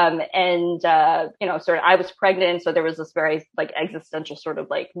 and sort of I was pregnant, so there was this very like existential sort of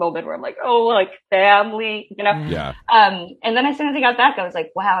like moment where I'm like, oh, like family, Yeah. And then as soon as I got back, I was like,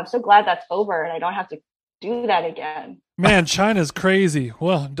 wow, I'm so glad that's over and I don't have to do that again. Man, China's crazy.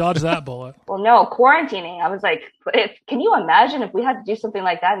 Well, dodge that bullet. Well, no, quarantining. I was like, can you imagine if we had to do something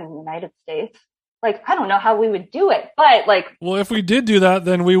like that in the United States? Like, I don't know how we would do it, but like, well, if we did do that,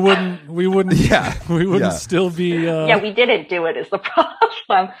 then we wouldn't, yeah, we wouldn't still be, yeah, we didn't do it is the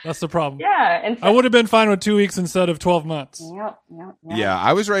problem. That's the problem. Yeah. And so, I would have been fine with 2 weeks instead of 12 months. Yep. Yeah,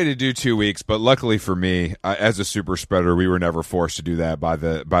 I was ready to do 2 weeks, but luckily for me, as a super spreader, we were never forced to do that by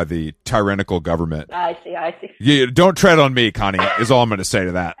the tyrannical government. I see. Yeah, don't tread on me, Connie, is all I'm going to say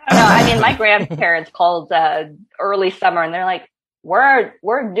to that. No, I mean, my grandparents called early summer and they're like,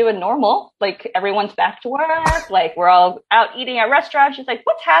 we're doing normal. Like everyone's back to work. Like we're all out eating at restaurants. She's like,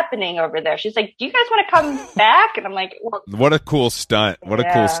 what's happening over there? She's like, do you guys want to come back? And I'm like, well, what a cool stunt. What a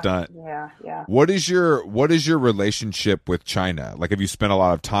cool stunt. Yeah. What is your relationship with China? Like, have you spent a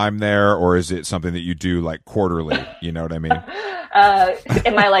lot of time there or is it something that you do like quarterly? You know what I mean?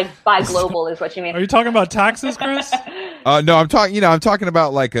 Am I like bi global is what you mean? Are you talking about taxes, Chris? No, I'm talking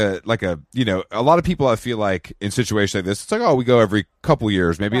about like a a lot of people I feel like in situations like this, it's like, oh, we go every couple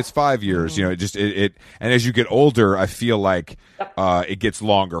years, maybe it's 5 years, it and as you get older, I feel like it gets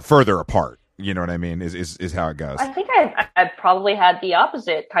longer, further apart. You know what I mean? Is how it goes. I think I probably had the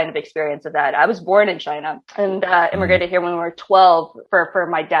opposite kind of experience of that. I was born in China and immigrated here when we were 12 for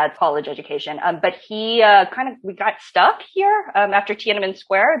my dad's college education. But he we got stuck here after Tiananmen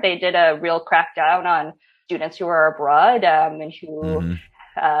Square. They did a real crackdown on students who were abroad and who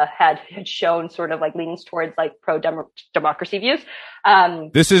had shown sort of like leanings towards like pro-democracy views.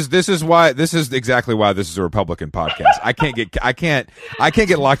 This is exactly why this is a Republican podcast. I can't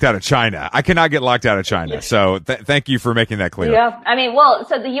get locked out of China. I cannot get locked out of China. So thank you for making that clear. Yeah. I mean, well,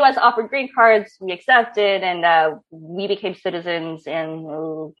 so the U.S. offered green cards, we accepted, and we became citizens in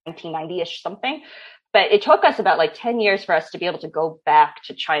 1990-ish something. But it took us about like 10 years for us to be able to go back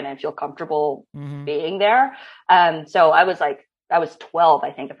to China and feel comfortable being there. So I was 12,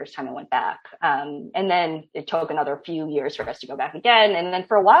 I think, the first time I went back. And then it took another few years for us to go back again. And then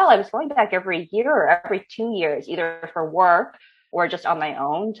for a while, I was going back every year or every 2 years, either for work or just on my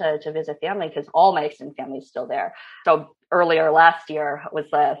own to visit family, because all my extended family is still there. So earlier last year was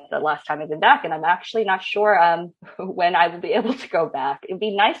the last time I've been back. And I'm actually not sure when I will be able to go back. It'd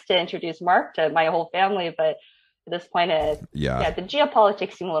be nice to introduce Mark to my whole family, but at this point, the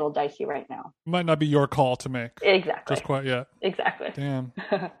geopolitics seem a little dicey right now. Might not be your call to make. Exactly. Just quite yet. Exactly. Damn.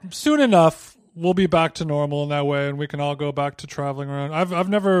 Soon enough, we'll be back to normal in that way, and we can all go back to traveling around.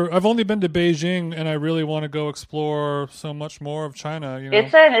 I've only been to Beijing, and I really want to go explore so much more of China.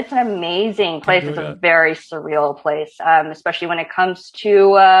 It's an amazing place. It's a very surreal place, especially when it comes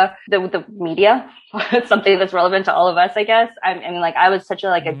to the media. It's something that's relevant to all of us, I guess. I mean, like I was such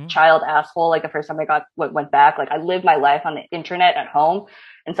a child asshole. Like the first time I went back, like I lived my life on the internet at home.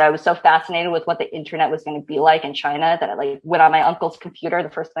 And so I was so fascinated with what the internet was going to be like in China that I like went on my uncle's computer, the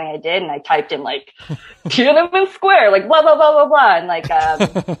first thing I did, and I typed in like Tiananmen Square, like blah, blah, blah, blah, blah. And like,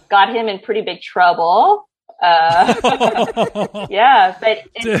 got him in pretty big trouble. Yeah, but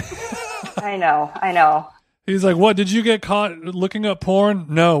I know. He's like, what? Did you get caught looking up porn?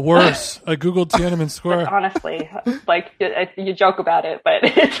 No, worse. I Googled Tiananmen Square. But honestly, like you joke about it, but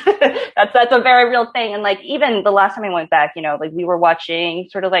that's a very real thing. And like, even the last time I went back, like we were watching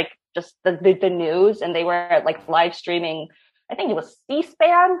sort of like just the news, and they were like live streaming, I think it was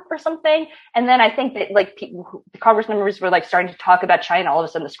C-SPAN or something. And then I think that like the Congress members were like starting to talk about China. All of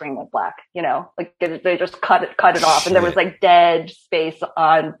a sudden the screen went black, like they just cut it off. And there was like dead space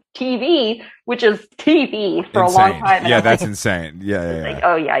on TV, which is TV for insane. A long time. And yeah, that's insane. Yeah. Like,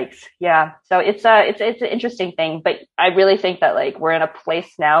 oh, yikes. Yeah. So it's an interesting thing, but I really think that like we're in a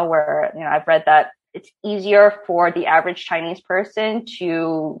place now where, I've read that it's easier for the average Chinese person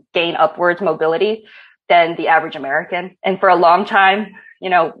to gain upwards mobility than the average American. And for a long time,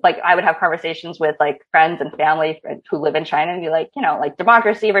 like I would have conversations with like friends and family who live in China and be like, like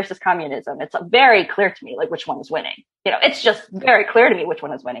democracy versus communism. It's very clear to me, like which one is winning. It's just very clear to me which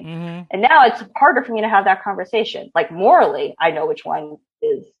one is winning. And now it's harder for me to have that conversation. Like morally, I know which one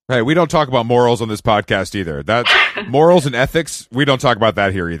is. Hey, we don't talk about morals on this podcast either. That's morals and ethics. We don't talk about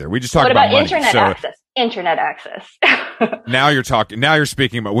that here either. We just talk What about money. internet access? Internet access. Now you're talking. Now you're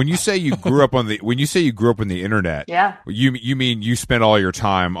speaking about when you say you grew up on the internet. Yeah. You mean you spent all your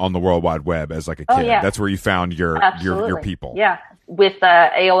time on the World Wide Web as like a kid. Oh, yeah. That's where you found your people. Yeah. With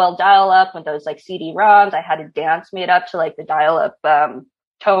AOL dial-up, with those like CD-ROMs, I had to dance me it up to like the dial-up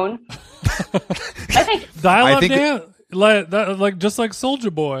tone. I think dial-up dance. Like just like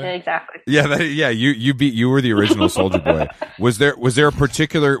Soulja Boy. Exactly. Yeah, you were the original Soulja Boy. Was there a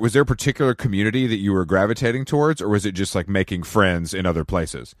particular community that you were gravitating towards, or was it just like making friends in other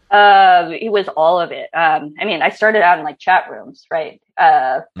places? It was all of it. I mean, I started out in like chat rooms, right?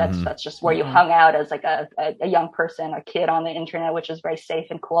 That's just where you hung out as like a young person, a kid on the internet, which is very safe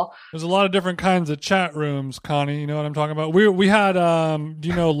and cool. There's a lot of different kinds of chat rooms, Connie. You know what I'm talking about? We had do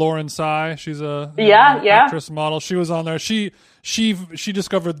you know Lauren Tsai? She's a actress model. She was on there. She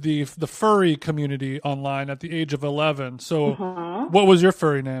discovered the furry community online at the age of 11. So what was your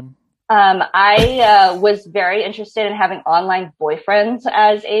furry name? I was very interested in having online boyfriends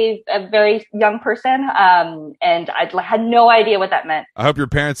as a very young person, and I had no idea what that meant. I hope your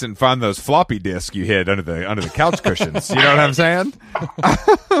parents didn't find those floppy disks you hid under the couch cushions. You know what I'm saying?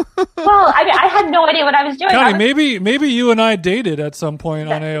 Well, I mean, I had no idea what I was doing. Connie, maybe you and I dated at some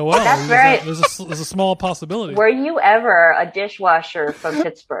point on AOL. That's right. There's a small possibility. Were you ever a dishwasher from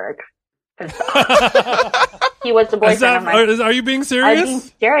Pittsburgh? He was the boyfriend of Are you being serious? I'm being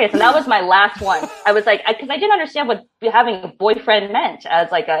serious, and that was my last one. I was like, because I didn't understand what having a boyfriend meant as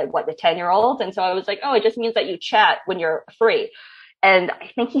like a 10-year-old, and so I was like, oh, it just means that you chat when you're free. And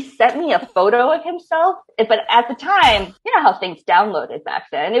I think he sent me a photo of himself, but at the time, you know how things downloaded back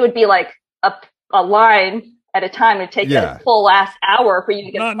then. It would be like a line at a time. It'd take a full last hour for you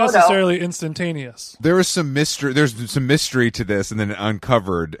to get a photo. Not necessarily instantaneous. There was some mystery. There's some mystery to this, and then it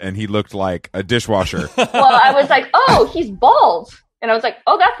uncovered, and he looked like a dishwasher. Well, I was like, oh, he's bald, and I was like,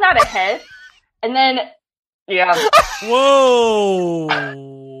 oh, that's not a head. And then, yeah. Whoa.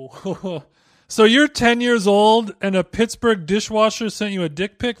 So you're 10 years old, and a Pittsburgh dishwasher sent you a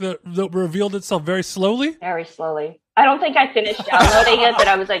dick pic that revealed itself very slowly? Very slowly. I don't think I finished downloading it, but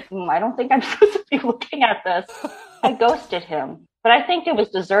I was like, I don't think I'm supposed to be looking at this. I ghosted him, but I think it was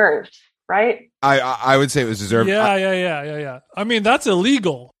deserved, right? I would say it was deserved. Yeah. I mean, that's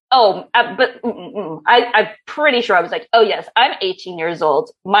illegal. Oh, but I'm pretty sure I was like, oh yes, I'm 18 years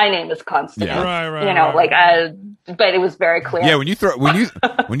old. My name is Constance. Yeah. Right. You know, but it was very clear. Yeah, when you throw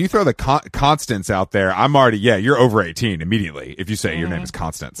the Constance out there, I'm already you're over 18 immediately if you say your name is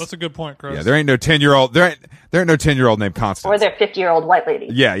Constance. That's a good point, Chris. Yeah, there ain't no 10-year-old there ain't no 10-year-old named Constance. Or they're 50-year-old white lady.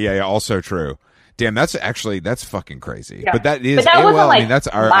 Yeah. Also true. Damn, that's fucking crazy. Yeah. But that wasn't like I mean, that's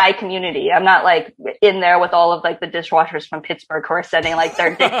my community. I'm not like in there with all of like the dishwashers from Pittsburgh who are sending like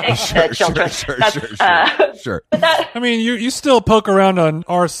their dick pics to children. Sure. But I mean, you still poke around on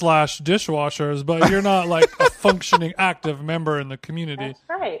r/dishwashers, but you're not like a functioning active member in the community.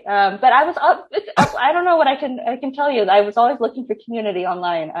 That's right. But I was I don't know what I can tell you. I was always looking for community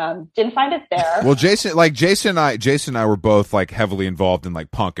online. Didn't find it there. Well, Jason and I were both like heavily involved in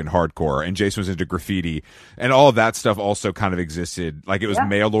like punk and hardcore, and Jason was into graffiti, and all of that stuff also kind of existed. Like it was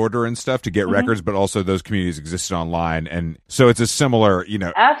mail order and stuff to get records, but also those communities existed online, and so it's a similar,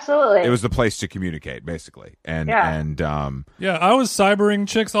 absolutely. It was the place to communicate, basically. And I was cybering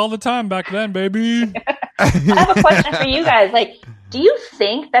chicks all the time back then, baby. I have a question for you guys. Like, do you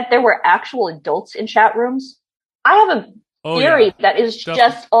think that there were actual adults in chat rooms? I have a theory that is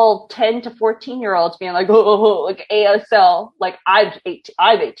just all 10 to 14-year-olds being like, like ASL, like I'm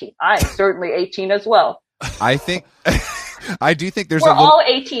 18. I'm certainly 18 as well. I think I do think there's we're all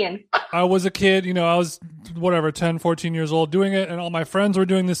 18. I was a kid, I was 10, 14 years old doing it, and all my friends were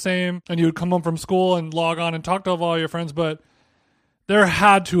doing the same, and you would come home from school and log on and talk to all your friends, but there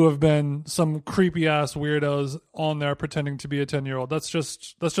had to have been some creepy ass weirdos on there pretending to be a 10-year-old. That's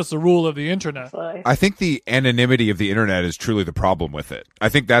just the rule of the internet. I think the anonymity of the internet is truly the problem with it. I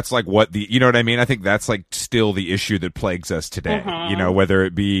think that's like you know what I mean? I think that's like still the issue that plagues us today. Whether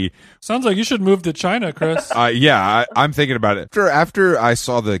it be sounds like you should move to China, Chris. I'm thinking about it. After I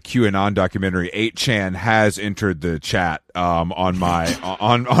saw the QAnon documentary, 8chan has entered the chat on my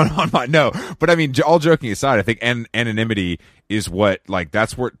no, but I mean, all joking aside, I think anonymity is what, like,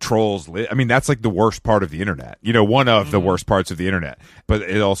 that's where trolls live. I mean, that's like the worst part of the internet, one of the worst parts of the internet, but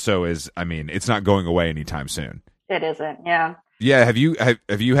it also is, I mean, it's not going away anytime soon. It isn't. Yeah. Have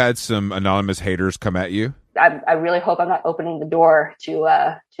you had some anonymous haters come at you? I really hope I'm not opening the door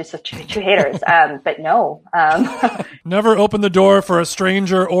to to haters. But no. Never open the door for a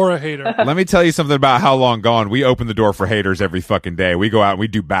stranger or a hater. Let me tell you something about How Long Gone. We open the door for haters every fucking day. We go out and we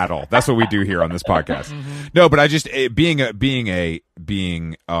do battle. That's what we do here on this podcast. No, but I just being a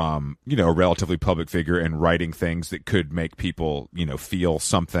a relatively public figure and writing things that could make people feel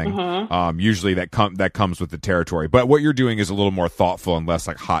something. Usually that comes with the territory. But what you're doing is a little more thoughtful and less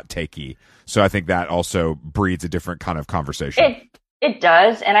like hot takey. So I think that also breeds a different kind of conversation. It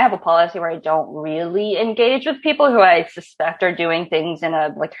does, and I have a policy where I don't really engage with people who I suspect are doing things in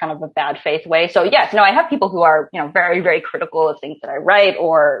a like kind of a bad faith way. So yes, no, I have people who are very, very critical of things that I write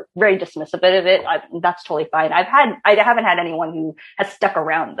or very dismissive of it. That's totally fine. I haven't had anyone who has stuck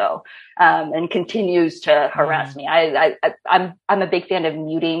around though, and continues to harass me. I'm a big fan of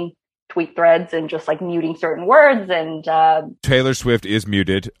muting tweet threads and just like muting certain words. And Taylor Swift is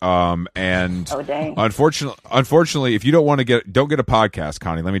muted, and oh dang, unfortunately, if you don't get a podcast,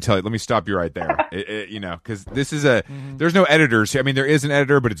 Connie, let me stop you right there. Because this is there's no editors. I mean, there is an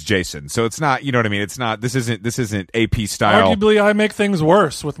editor, but it's Jason, so it's not. You know what I mean? It's not. This isn't AP style. Arguably, I make things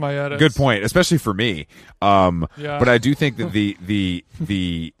worse with my edits. Good point, especially for me. But I do think that the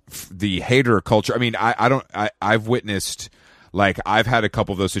hater culture. I mean, I've witnessed. Like, I've had a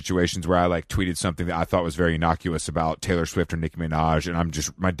couple of those situations where I like tweeted something that I thought was very innocuous about Taylor Swift or Nicki Minaj, and I'm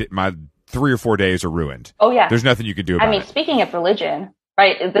just my 3 or 4 days are ruined. Oh yeah, there's nothing you can do about it. I mean, speaking of religion,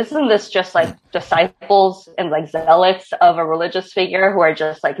 right? Isn't this just like disciples and like zealots of a religious figure who are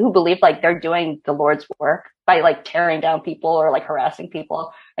just like who believe like they're doing the Lord's work by like tearing down people or like harassing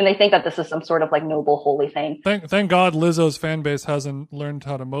people, and they think that this is some sort of like noble, holy thing. Thank God Lizzo's fan base hasn't learned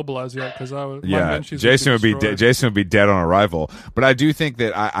how to mobilize yet, because Jason would be dead on arrival. But I do think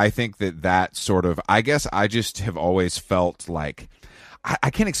that I think that sort of, I guess I just have always felt like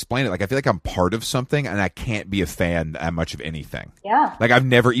I can't explain it. Like, I feel like I'm part of something and I can't be a fan that much of anything. Yeah. Like, I've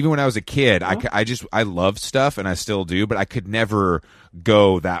never, even when I was a kid, I love stuff and I still do, but I could never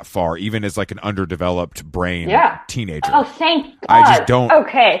go that far, even as like an underdeveloped brain teenager. Oh, thank God. I just don't.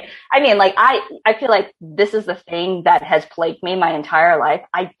 Okay. I mean, like, I feel like this is the thing that has plagued me my entire life.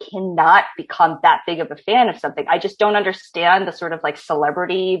 I cannot become that big of a fan of something. I just don't understand the sort of like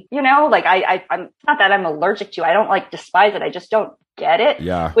celebrity, like I'm not that I'm allergic to, I don't like despise it. I just don't get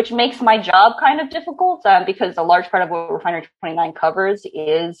it, which makes my job kind of difficult, because a large part of what Refinery 29 covers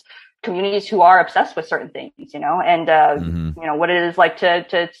is communities who are obsessed with certain things, and what it is like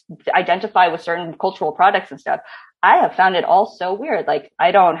to identify with certain cultural products and stuff. I have found it all so weird. Like,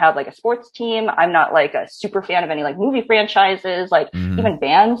 I don't have like a sports team. I'm not like a super fan of any like movie franchises, like even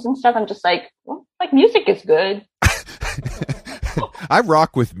bands and stuff. I'm just like, well, like music is good. I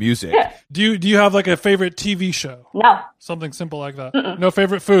rock with music. Yeah. Do you have like a favorite TV show? No. Something simple like that. No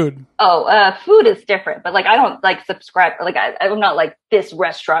favorite food? Oh, food is different, but like I don't like subscribe. Like I'm not like this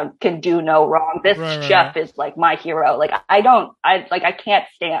restaurant can do no wrong. This chef is like my hero. Like I can't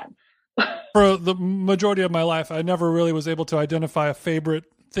stand. For the majority of my life, I never really was able to identify a favorite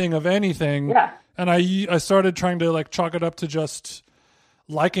thing of anything. Yeah. And I started trying to like chalk it up to just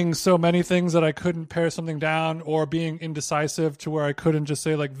liking so many things that I couldn't pare something down, or being indecisive to where I couldn't just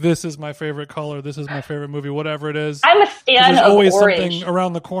say like, this is my favorite color, this is my favorite movie, whatever it is. I'm a stan of always orange. Something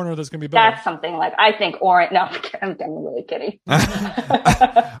around the corner that's gonna be better. That's something like I think orange. No, I'm really kidding.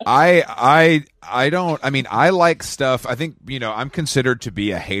 I don't. I mean, I like stuff. I think I'm considered to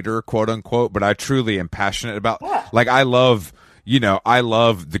be a hater, quote unquote, but I truly am passionate about. Yeah. Like, I love. I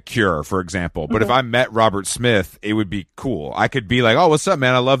love The Cure, for example. But if I met Robert Smith, it would be cool. I could be like, "Oh, what's up,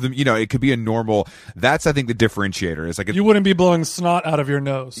 man? I love them." It could be a normal. That's, I think, the differentiator is like you wouldn't be blowing snot out of your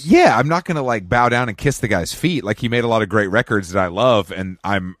nose. Yeah, I'm not gonna like bow down and kiss the guy's feet. Like, he made a lot of great records that I love, and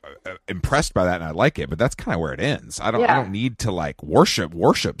I'm impressed by that, and I like it. But that's kind of where it ends. I don't need to like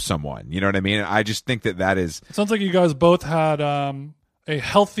worship someone. You know what I mean? I just think that is. It sounds like you guys both had a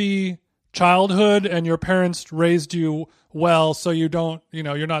healthy childhood, and your parents raised you well, so you don't,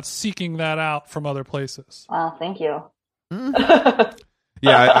 you're not seeking that out from other places. Wow, thank you.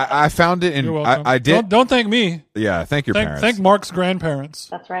 Yeah, I found it, and You're welcome. I did. Don't thank me. Yeah, thank your parents. Thank Mark's grandparents.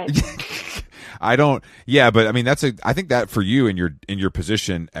 That's right. I don't. Yeah, but I mean, I think that for you in your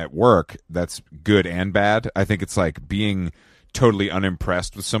position at work, that's good and bad. I think it's like being totally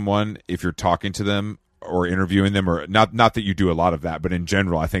unimpressed with someone if you're talking to them or interviewing them, or not that you do a lot of that, but in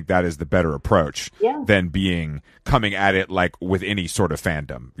general, I think that is the better approach than coming at it like with any sort of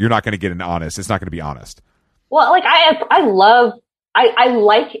fandom. You're not going to get it's not going to be honest. Well, like I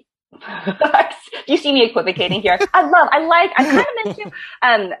like Do you see me equivocating here? I'm kind of into,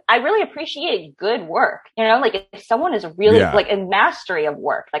 I really appreciate good work. You know, like if someone is really like in mastery of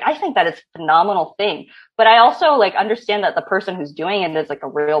work, like I think that it's a phenomenal thing. But I also like understand that the person who's doing it is like a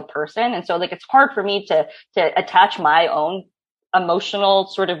real person. And so like, it's hard for me to attach my own emotional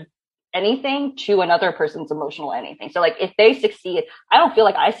sort of anything to another person's emotional anything. So like if they succeed, I don't feel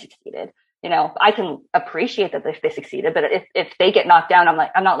like I succeeded. You know, I can appreciate that they succeeded, but if they get knocked down,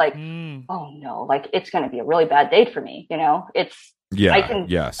 I'm not like, oh no, like it's going to be a really bad day for me. You know, I can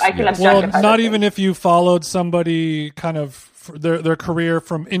well, not even if you followed somebody kind of their career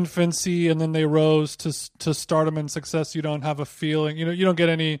from infancy and then they rose to stardom and success, you don't have a feeling, you know, you don't get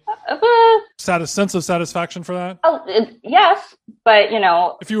any sense of satisfaction for that. Oh, yes, but you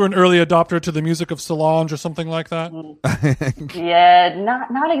know, if you were an early adopter to the music of Solange or something like that. Yeah,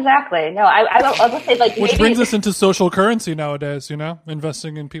 not exactly. No, I would say like, which brings us into social currency nowadays. You know,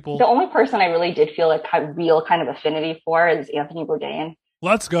 investing in people. The only person I really did feel like a real kind of affinity for is Anthony Bourdain.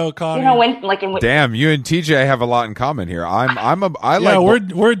 Let's go, Connie. You know, when like in damn, you and TJ have a lot in common here.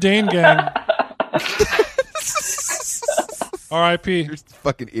 We're Dane gang. R.I.P. You're a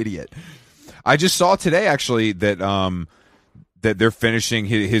fucking idiot. I just saw today actually that that they're finishing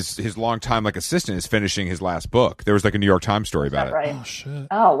his longtime like assistant is finishing his last book. There was like a New York Times story about it. Right? Oh shit.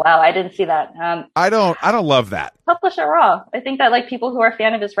 Oh wow, I didn't see that. I don't love that. Publish it raw. I think that like people who are a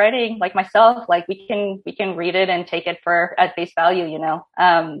fan of his writing, like myself, like we can read it and take it at face value, you know.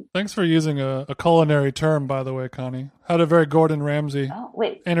 Thanks for using a culinary term, by the way, Connie. Had a very Gordon Ramsay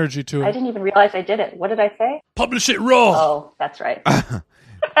energy to it. I didn't even realize I did it. What did I say? Publish it raw. Oh, that's right.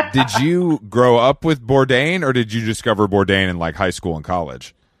 Did you grow up with Bourdain, or did you discover Bourdain in like high school and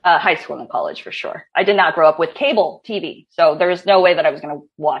college? High school and college for sure. I did not grow up with cable TV, so there's no way that I was going to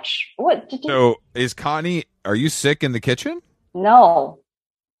watch. So is Connie? Are you sick in the kitchen? No,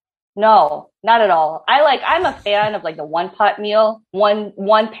 not at all. I'm a fan of like the one pot meal, one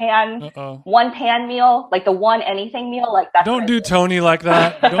pan meal, like the one anything meal, like that. Don't do Tony like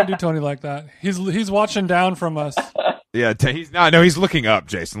that. Don't do Tony like that. He's watching down from us. Yeah, he's looking up,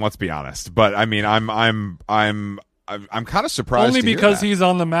 Jason. Let's be honest. But I mean, I'm kind of surprised. Only because he's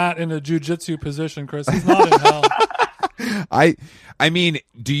on the mat in a jiu-jitsu position, Chris. He's not in hell. I mean,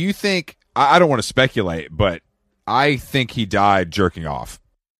 do you think? I don't want to speculate, but I think he died jerking off.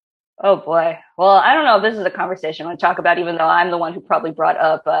 Oh boy. Well, I don't know if this is a conversation I want to talk about, even though I'm the one who probably brought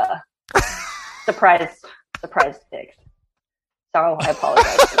up surprise dicks. So I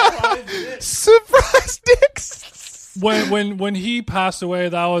apologize for that. Surprise dicks. When he passed away,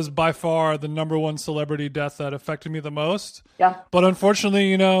 that was by far the number one celebrity death that affected me the most. Yeah. But unfortunately,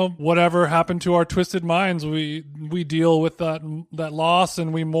 you know, whatever happened to our twisted minds, we deal with that loss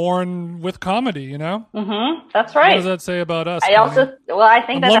and we mourn with comedy, you know? Mm-hmm. That's right. What does that say about us? I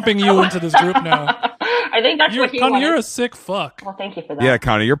think I'm lumping you into this group now. I think that's what Connie, you're a sick fuck. Well, thank you for that. Yeah,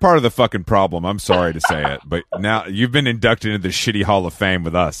 Connie, you're part of the fucking problem. I'm sorry to say it, but now you've been inducted into the shitty Hall of Fame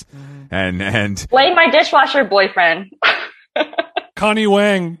with us. And blame my dishwasher boyfriend. Connie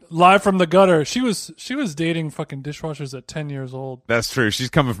Wang, live from the gutter. She was dating fucking dishwashers at 10 years old. That's true. She's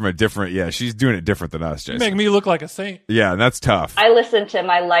coming from a different, she's doing it different than us, Jason. You make me look like a saint. Yeah, and that's tough. I listened to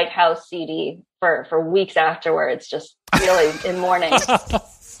my Lighthouse CD for weeks afterwards, just really in mourning.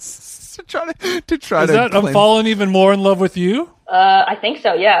 I'm falling even more in love with you? I think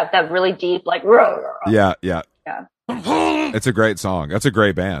so, yeah. That really deep, like... Yeah. It's a great song. That's a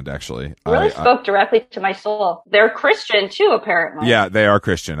great band, actually. It really spoke directly to my soul. They're Christian, too, apparently. Yeah, they are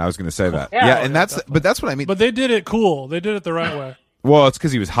Christian. I was going to say that. And that's what I mean. But they did it cool. They did it the right way. Well, it's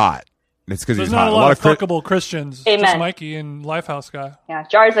because he was hot. It's because he was hot. There's not a lot of fuckable Christians. Amen. Just Mikey and Lifehouse guy. Yeah,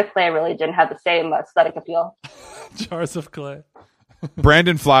 Jars of Clay really didn't have the same aesthetic appeal. Jars of Clay.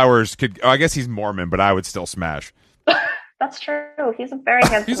 Brandon Flowers I guess he's Mormon, but I would still smash. That's true. He's a very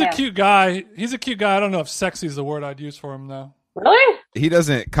handsome He's a cute guy. I don't know if sexy is the word I'd use for him, though. Really? He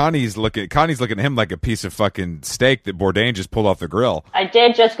doesn't. Connie's looking at him like a piece of fucking steak that Bourdain just pulled off the grill. I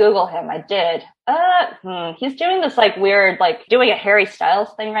did just Google him. I did. He's doing this like weird, like doing a Harry Styles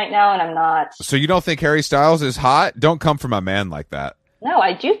thing right now, and I'm not. So you don't think Harry Styles is hot? Don't come from a man like that. No,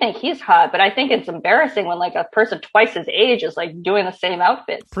 I do think he's hot, but I think it's embarrassing when like a person twice his age is like doing the same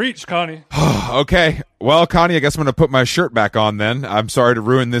outfits. Preach, Connie. Okay. Well, Connie, I guess I'm going to put my shirt back on then. I'm sorry to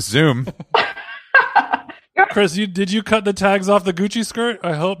ruin this Zoom. Chris, did you cut the tags off the Gucci skirt?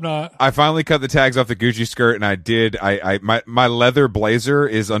 I hope not. I finally cut the tags off the Gucci skirt, and I did. My leather blazer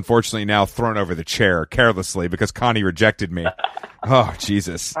is unfortunately now thrown over the chair carelessly because Connie rejected me. Oh,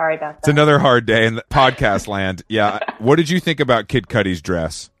 Jesus. Sorry about that. It's another hard day in the podcast land. Yeah. What did you think about Kid Cudi's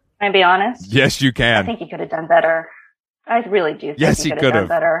dress? Can I be honest? Yes, you can. I think he could have done better. I really do think Yes, he he could have could done have.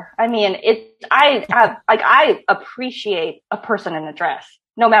 better. I mean, I appreciate a person in a dress,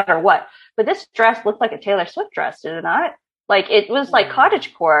 no matter what. But this dress looked like a Taylor Swift dress, did it not? Like it was like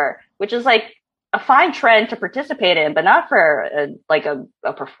cottagecore, which is like a fine trend to participate in, but not for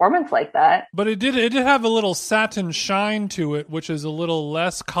a performance like that. But it did have a little satin shine to it, which is a little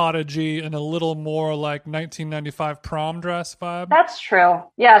less cottagey and a little more like 1995 prom dress vibe. That's true.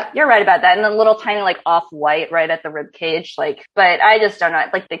 Yeah, you're right about that. And the little tiny like off-white right at the rib cage, like. But I just don't know.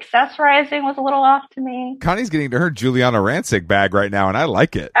 Like the accessorizing was a little off to me. Connie's getting to her Juliana Rancic bag right now, and I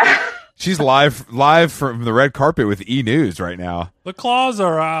like it. She's live from the red carpet with E! News right now. The claws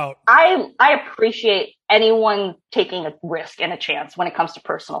are out. I appreciate anyone taking a risk and a chance when it comes to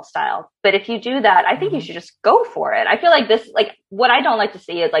personal style. But if you do that, I think you should just go for it. I feel like this, like, what I don't like to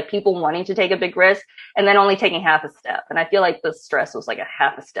see is like people wanting to take a big risk and then only taking half a step. And I feel like this dress was like a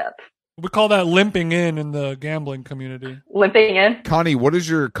half a step. We call that limping in the gambling community. Limping in? Connie, what is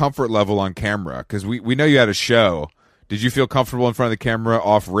your comfort level on camera? Because we know you had a show. Did you feel comfortable in front of the camera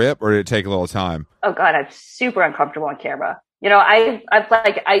off rip, or did it take a little time? Oh God, I'm super uncomfortable on camera. You know, I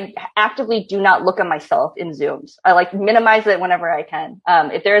actively do not look at myself in Zooms. I like minimize it whenever I can.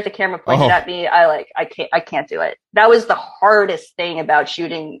 If there is a camera pointed at me, I can't do it. That was the hardest thing about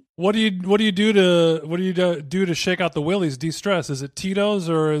shooting. What do you do to shake out the willies, de-stress? Is it Tito's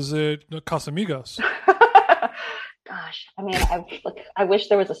or is it Casamigos? Gosh, I mean, I wish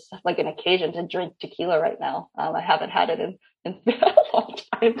there was an occasion to drink tequila right now. I haven't had it in a long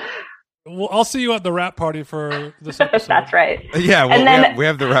time. Well, I'll see you at the rap party for this episode. That's right. Yeah, well, and then, we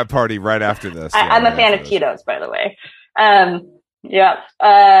have the rap party right after this. I'm a fan of Tito's, by the way. No,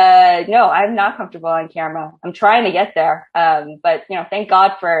 I'm not comfortable on camera. I'm trying to get there. But you know, thank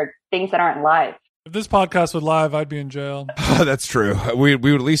God for things that aren't live. If this podcast was live, I'd be in jail. That's true. We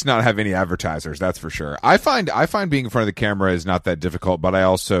would at least not have any advertisers. That's for sure. I find being in front of the camera is not that difficult, but I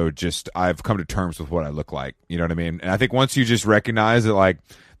also I've come to terms with what I look like. You know what I mean? And I think once you just recognize that, like,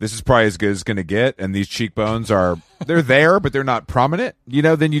 this is probably as good as it's going to get, and these cheekbones they're there, but they're not prominent. You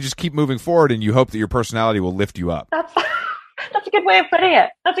know, then you just keep moving forward, and you hope that your personality will lift you up. That's a good way of putting it.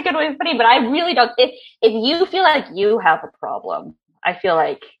 That's a good way of putting it. But I really don't. If you feel like you have a problem, I feel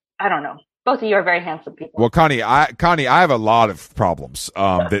like, I don't know. Both of you are very handsome people. Well, Connie, I have a lot of problems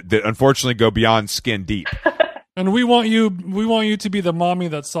that unfortunately go beyond skin deep. And we want you to be the mommy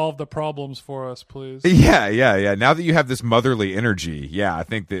that solved the problems for us, please. Yeah. Now that you have this motherly energy, yeah, I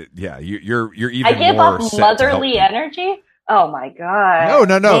think that you're even I give more off motherly energy. Oh my God.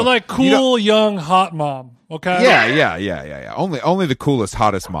 No. You're like cool, young, hot mom. Okay. Yeah. Only the coolest,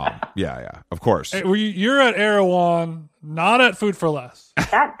 hottest mom. Yeah. Of course. Hey, you're at Erewhon, not at Food for Less.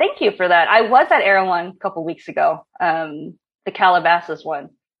 Thank you for that. I was at Erewhon a couple weeks ago. The Calabasas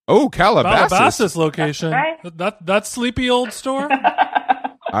one. Oh, Calabasas location. That's right. That sleepy old store.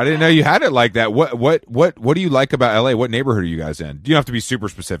 I didn't know you had it like that. What do you like about LA? What neighborhood are you guys in? You don't have to be super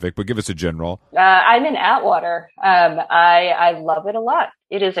specific, but give us a general. I'm in Atwater. I love it a lot.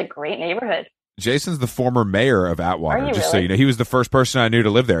 It is a great neighborhood. Jason's the former mayor of Atwater. Just really? So you know, he was the first person I knew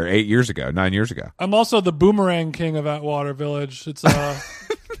to live there 9 years ago. I'm also the boomerang king of Atwater Village. It's like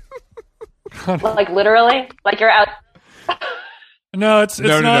literally, like you're out. No, it's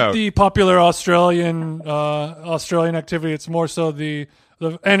not the popular Australian activity. It's more so the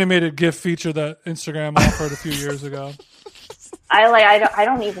animated GIF feature that Instagram offered a few years ago. I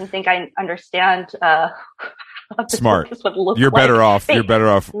don't even think I understand. Smart. You're better off. Wait, you're better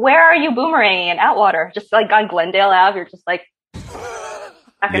off. Where are you boomeranging in Atwater? Just like on Glendale Ave, you're just like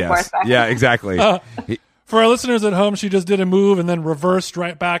back and forth. Yeah, exactly. For our listeners at home, she just did a move and then reversed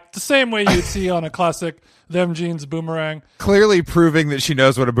right back, the same way you'd see on a classic Them Jeans boomerang. Clearly proving that she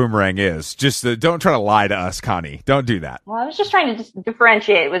knows what a boomerang is. Just don't try to lie to us, Connie. Don't do that. Well, I was just trying to just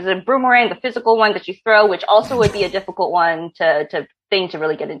differentiate. Was a boomerang the physical one that you throw, which also would be a difficult one to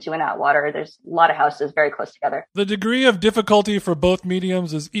really get into in Atwater. There's a lot of houses very close together. The degree of difficulty for both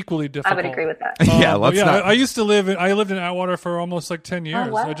mediums is equally difficult. I would agree with that. I lived in Atwater for almost like 10 years.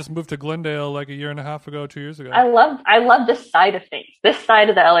 Oh, wow. I just moved to Glendale like a year and a half ago, 2 years ago. I love this side of things. This side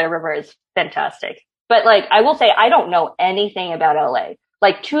of the LA River is fantastic. But like, I will say, I don't know anything about LA.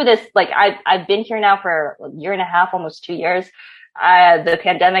 Like to this, like I've been here now for a year and a half, almost 2 years. The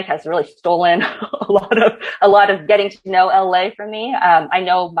pandemic has really stolen a lot of getting to know LA from me. I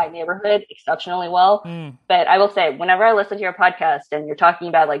know my neighborhood exceptionally well, but I will say, whenever I listen to your podcast and you're talking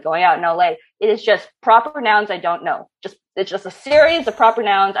about like going out in LA, It is just proper nouns I don't know. It's just a series of proper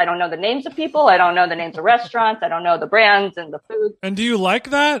nouns. I don't know the names of people. I don't know the names of restaurants. I don't know the brands and the food. And do you like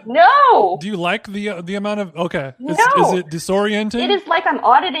that? No. Do you like the amount of okay? No. Is it disorienting? It is like I'm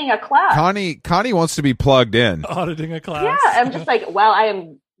auditing a class. Connie wants to be plugged in. Auditing a class. Yeah, I'm just like, wow, I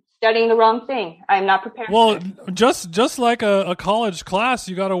am studying the wrong thing. I'm not prepared. Well, just like a college class,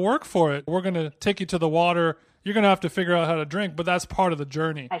 you got to work for it. We're gonna take you to the water. You're gonna have to figure out how to drink, but that's part of the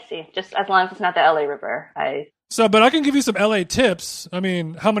journey. I see. Just as long as it's not the LA River. But I can give you some LA tips. I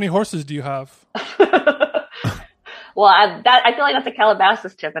mean, how many horses do you have? Well, I feel like that's a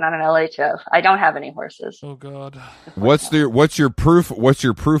Calabasas tip and not an LA tip. I don't have any horses. Oh God. What's your proof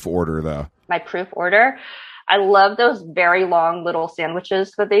order though? My proof order. I love those very long little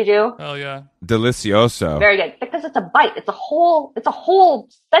sandwiches that they do. Oh yeah. Delicioso. Very good. Because it's a bite. It's a whole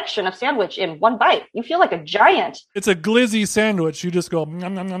section of sandwich in one bite. You feel like a giant. It's a glizzy sandwich. You just go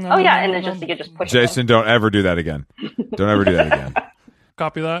nom, nom, nom, oh yeah, nom, and then nom, you just push Jason, don't ever do that again. Don't ever do that again.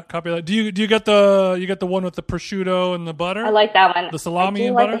 Copy that. Do you get the one with the prosciutto and the butter? I like that one. The salami I do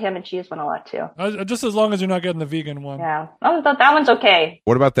and like butter? the ham and cheese one a lot too. Just as long as you're not getting the vegan one. Yeah. That one's okay.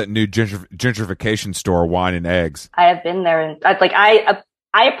 What about that new gentrification store, Wine and Eggs? I have been there, and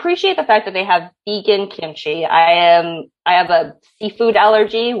I appreciate the fact that they have vegan kimchi. I have a seafood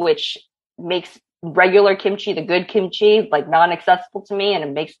allergy, which makes regular kimchi, the good kimchi, like non-accessible to me,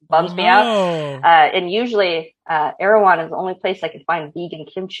 and it bums me out. And usually, Erewhon is the only place I can find vegan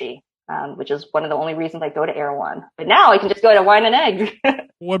kimchi, which is one of the only reasons I go to Erewhon. But now I can just go to Wine and Eggs.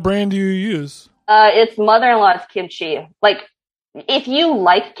 What brand do you use? It's mother-in-law's kimchi. Like, if you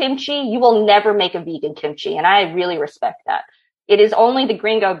like kimchi, you will never make a vegan kimchi, and I really respect that. It is only the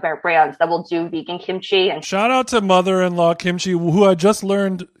gringo brands that will do vegan kimchi. And shout out to mother-in-law kimchi, who I just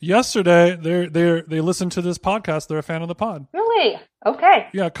learned yesterday. They listen to this podcast. They're a fan of the pod. Really? Okay.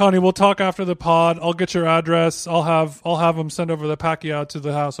 Yeah, Connie, we'll talk after the pod. I'll get your address. I'll have them send over the pacquiao to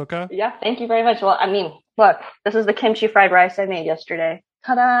the house. Okay. Yeah. Thank you very much. Well, I mean, look, this is the kimchi fried rice I made yesterday.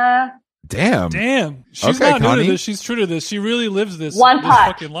 Ta-da! Damn. She's okay, not Connie. new to this. She's true to this. She really lives this One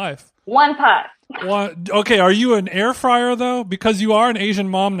pot. fucking life. One pot. Okay, are you an air fryer though? Because you are an Asian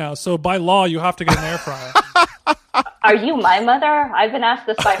mom now, so by law you have to get an air fryer. Are you my mother? I've been asked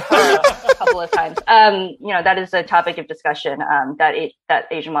this by her a couple of times. That is a topic of discussion that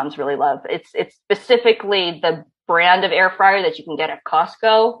Asian moms really love. It's specifically the brand of air fryer that you can get at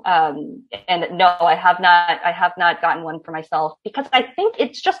Costco. And no, I have not gotten one for myself because I think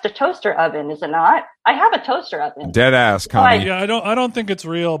it's just a toaster oven, is it not? I have a toaster oven. Dead ass, Connie. Yeah, I don't think it's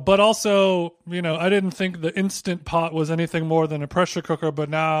real, but also, I didn't think the Instant Pot was anything more than a pressure cooker, but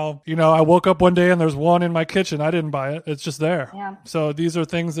now, I woke up one day and there's one in my kitchen. I didn't buy it. It's just there. Yeah. So these are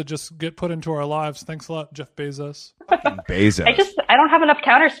things that just get put into our lives. Thanks a lot, Jeff Bezos. Bezos. I don't have enough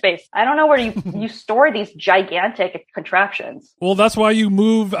counter space. I don't know where you store these gigantic contraptions. Well, that's why you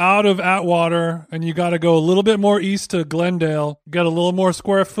move out of Atwater and you got to go a little bit more east to Glendale, get a little more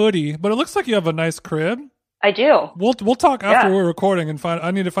square footy, but it looks like you have a nice crib. I do. We'll talk after we're recording and I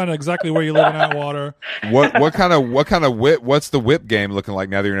need to find out exactly where you live in Atwater. What kind of whip? What's the whip game looking like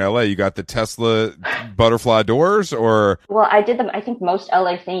now that you're in LA? You got the Tesla butterfly doors, or? Well, I think most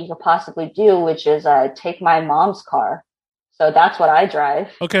LA thing you could possibly do, which is take my mom's car. So that's what I drive.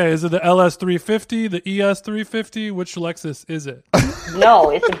 Okay, is it the LS350, the ES350? Which Lexus is it? No,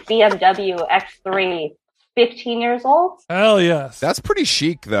 it's a BMW X3. 15 years old. Hell yes. That's pretty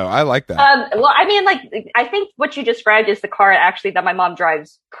chic, though. I like that. Well, I mean, I think what you described is the car actually that my mom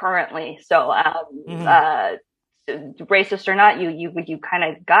drives currently. So, racist or not, you kind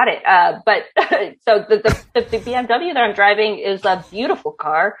of got it. But so the BMW that I'm driving is a beautiful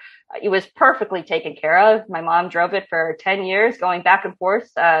car. It was perfectly taken care of. My mom drove it for 10 years, going back and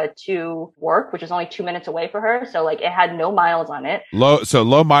forth to work, which is only 2 minutes away for her. So it had no miles on it.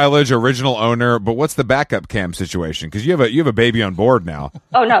 Low mileage, original owner. But what's the backup cam situation? Because you have a baby on board now.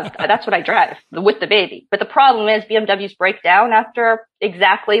 Oh no, that's what I drive with the baby. But the problem is BMWs break down after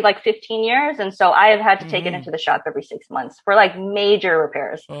exactly 15 years, and so I have had to take it into the shop every 6 months for major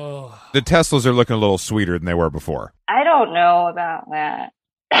repairs. Oh. The Teslas are looking a little sweeter than they were before. I don't know about that.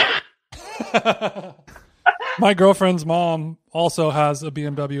 My girlfriend's mom also has a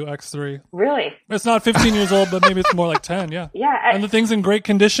BMW X3. Really? It's not 15 years old, but maybe it's more like 10, yeah. Yeah. And the thing's in great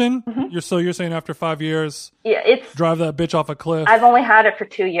condition. Mm-hmm. You're saying after 5 years, drive that bitch off a cliff. I've only had it for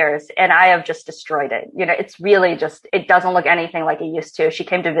 2 years, and I have just destroyed it. It's really it doesn't look anything like it used to. She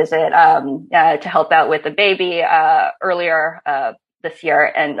came to visit to help out with the baby earlier this year,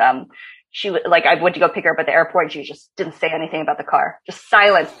 and she was like, I went to go pick her up at the airport and she just didn't say anything about the car. Just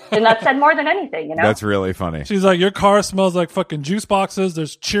silence. And that said more than anything, you know? That's really funny. She's like, your car smells like fucking juice boxes.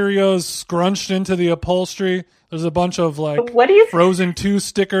 There's Cheerios scrunched into the upholstery. There's a bunch of like Frozen 2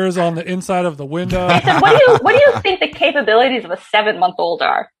 stickers on the inside of the window. I said, what do you think the capabilities of a 7-month-old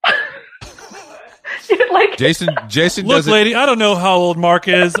are? Like, Jason Look, doesn't. lady, I don't know how old Mark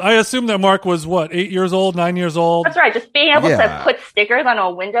is. I assume that Mark was what, 8 years old, 9 years old. That's right. Just being able to put stickers on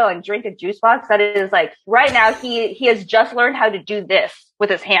a window and drink a juice box. That is like right now. He has just learned how to do this with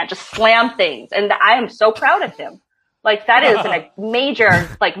his hand, just slam things, and I am so proud of him. Like that is a major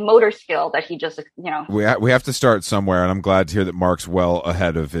like motor skill that he just, you know. We have to start somewhere, and I'm glad to hear that Mark's well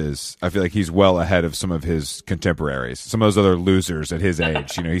ahead of his. I feel like he's well ahead of some of his contemporaries, some of those other losers at his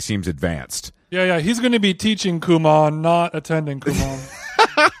age. You know, he seems advanced. Yeah. He's going to be teaching Kumon, not attending Kumon.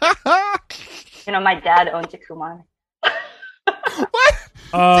 You know, my dad owns a Kumon. What?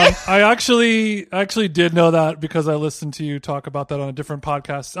 I actually did know that because I listened to you talk about that on a different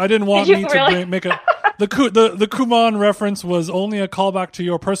podcast. I didn't want me to make the Kumon reference was only a callback to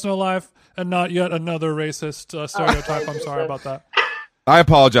your personal life and not yet another racist stereotype. I'm sorry about that. I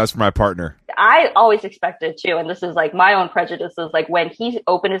apologize for my partner. I always expected too, and this is like my own prejudices, like when he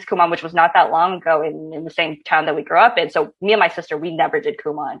opened his Kumon, which was not that long ago in the same town that we grew up in. So me and my sister, we never did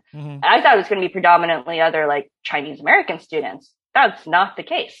Kumon. Mm-hmm. I thought it was going to be predominantly other like Chinese American students. That's not the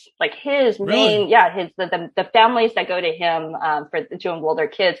case. Like his main, the families that go to him to enroll their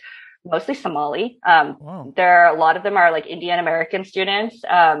kids, mostly Somali. Wow. A lot of them are like Indian American students.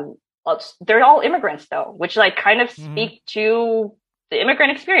 They're all immigrants though, which like kind of speak to the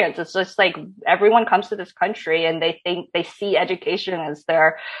immigrant experience. It's just like everyone comes to this country and they think they see education as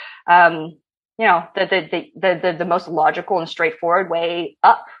their, the most logical and straightforward way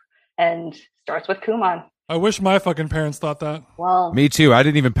up, and starts with Kumon. I wish my fucking parents thought that. Well, me too. I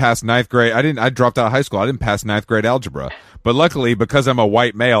didn't even pass 9th grade. I dropped out of high school. I didn't pass 9th grade algebra. But luckily, because I'm a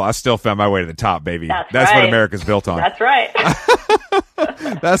white male, I still found my way to the top, baby. That's right. What America's built on. That's right.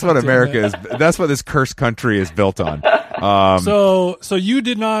 That's what America is. That's what this cursed country is built on. So you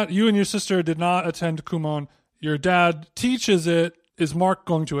and your sister did not attend Kumon. Your dad teaches it. Is Mark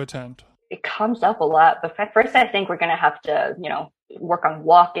going to attend? It comes up a lot, but first I think we're going to have to, work on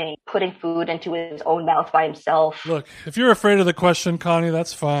walking, putting food into his own mouth by himself. Look, if you're afraid of the question, Connie,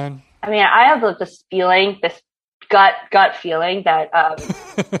 that's fine. I mean, I have this feeling, this gut feeling that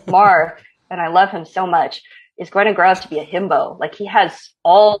Mark, and I love him so much, is going to grow up to be a himbo. Like he has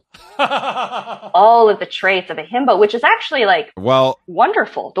all of the traits of a himbo, which is actually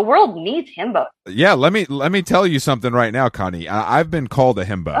wonderful. The world needs himbo. Yeah, let me tell you something right now, Connie. I've been called a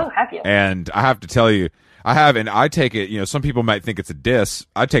himbo. Oh, have you? And I have to tell you, I have, and I take it. Some people might think it's a diss.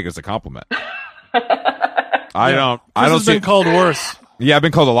 I take it as a compliment. I don't see been called worse. Yeah, I've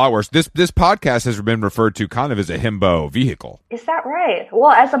been called a lot worse. This podcast has been referred to kind of as a himbo vehicle. Is that right?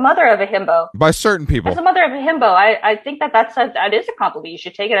 Well, as a mother of a himbo. By certain people. As a mother of a himbo, I think that is a compliment. You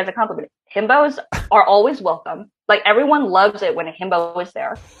should take it as a compliment. Himbos are always welcome. Like everyone loves it when a himbo is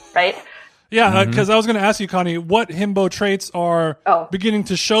there, right? Yeah, because I was going to ask you, Connie, what himbo traits are beginning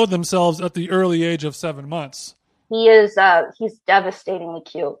to show themselves at the early age of 7 months? He is he's devastatingly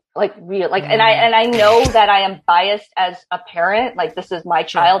cute. Like real and I know that I am biased as a parent. Like this is my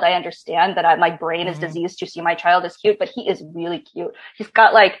child. I understand that my brain is diseased to see my child as cute, but he is really cute. He's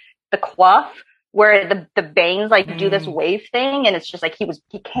got like the coif where the bangs do this wave thing, and it's just like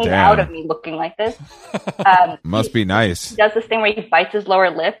he came out of me looking like this. Must be nice. He does this thing where he bites his lower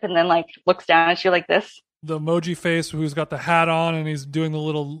lip and then looks down at you like this. The emoji face who's got the hat on and he's doing the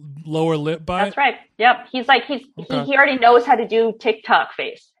little lower lip bite. That's right. Yep. He's he already knows how to do TikTok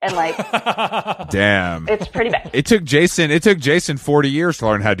face, and damn, it's pretty bad. It took Jason 40 years to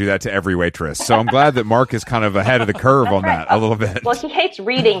learn how to do that to every waitress. So I'm glad that Mark is kind of ahead of the curve on that a little bit. Well, he hates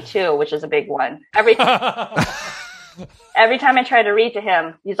reading too, which is a big one. Every time I try to read to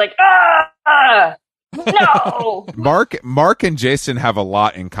him, he's like, no. Mark and Jason have a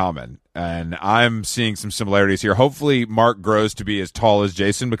lot in common, and I'm seeing some similarities here. Hopefully Mark grows to be as tall as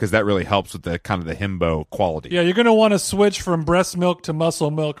Jason, because that really helps with the kind of the himbo quality. Yeah, you're going to want to switch from breast milk to muscle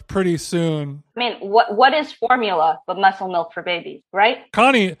milk pretty soon. I mean, what is formula but muscle milk for babies, right?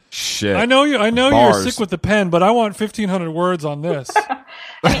 Connie, shit. I know you're sick with the pen, but I want 1,500 words on this.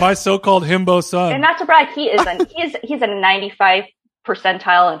 My so-called himbo son. And not to brag, he's a 95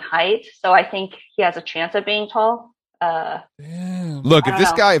 percentile in height, so I think he has a chance of being tall. Damn. Look, if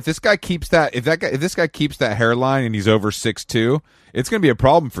this guy keeps that hairline and he's over 6'2", it's going to be a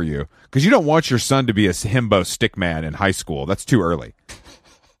problem for you, because you don't want your son to be a himbo stick man in high school. That's too early.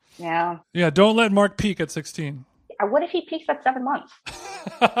 Yeah. Yeah, don't let Mark peak at 16. What if he peaks at 7 months?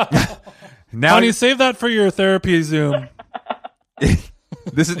 Now Connie, save that for your therapy Zoom.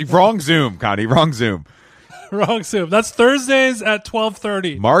 this is wrong Zoom, Connie. Wrong Zoom. Wrong Zoom. That's Thursdays at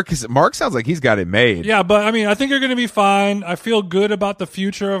 12:30. Mark sounds like he's got it made. Yeah, but I mean, I think you're going to be fine. I feel good about the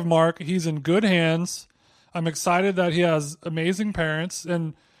future of Mark. He's in good hands. I'm excited that he has amazing parents,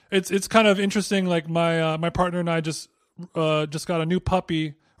 and it's kind of interesting. Like my partner and I just got a new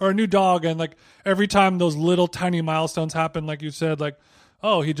puppy or a new dog, and like every time those little tiny milestones happen, like you said, like,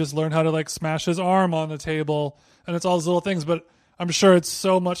 oh, he just learned how to like smash his arm on the table, and it's all those little things. But I'm sure it's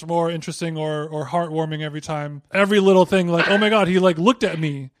so much more interesting or heartwarming every time. Every little thing, like, oh my God, he like looked at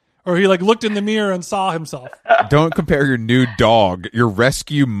me, or he like looked in the mirror and saw himself. Don't compare your new dog, your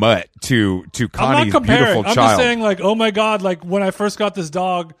rescue mutt, to Connie's beautiful child. I'm just saying, like, oh my God, like when I first got this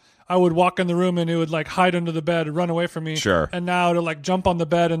dog, I would walk in the room and it would like hide under the bed and run away from me. Sure. And now to like jump on the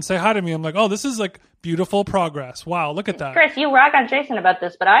bed and say hi to me, I'm like, oh, this is like beautiful progress. Wow, look at that. Chris, you rag on Jason about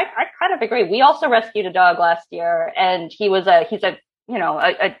this, but I kind of agree. We also rescued a dog last year, and he's a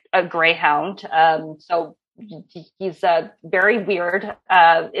greyhound. So he's very weird.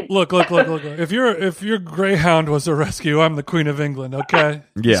 Look. If your greyhound was a rescue, I'm the Queen of England. Okay.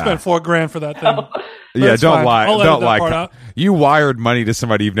 Yeah. You spent $4,000 for that thing. Yeah, don't lie. Don't lie. Out. You wired money to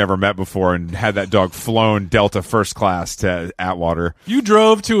somebody you've never met before and had that dog flown Delta first class to Atwater. You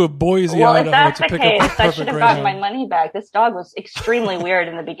drove to a Boise, well, Idaho if that's to the pick case, up a I should have gotten my money back. This dog was extremely weird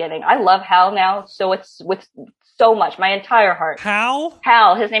in the beginning. I love Hal now, so it's with so much, my entire heart. Hal?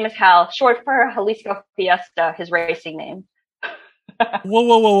 Hal. His name is Hal, short for Jalisco Fiesta, his racing name.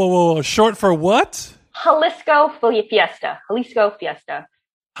 Whoa. Short for what? Jalisco Fiesta. Jalisco Fiesta.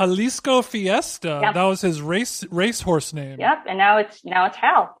 Jalisco Fiesta. Yep. That was his racehorse name. Yep, and now it's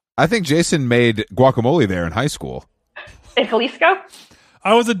Hal. I think Jason made guacamole there in high school. In Jalisco?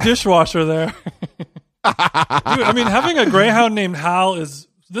 I was a dishwasher there. Dude, I mean, having a greyhound named Hal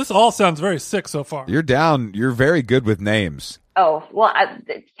this all sounds very sick so far. You're down. You're very good with names. Oh, well,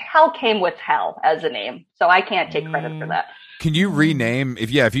 Hal came with Hal as a name, so I can't take credit for that. Can you rename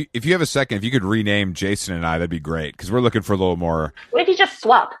if you have a second, if you could rename Jason and I, that'd be great, because we're looking for a little more. What if you just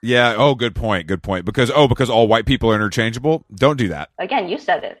swap? Yeah. Oh, good point. Because all white people are interchangeable. Don't do that. Again, you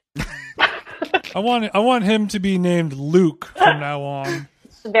said it. I want him to be named Luke from now on.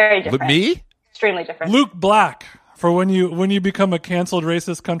 It's very different. Me? Extremely different. Luke Black. For when you become a canceled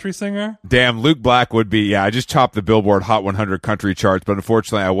racist country singer? Damn, Luke Black would be, yeah, I just topped the Billboard Hot 100 country charts, but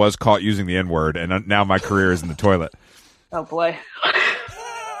unfortunately I was caught using the N-word, and now my career is in the toilet. Oh, boy.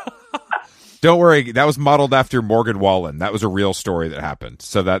 Don't worry, that was modeled after Morgan Wallen. That was a real story that happened.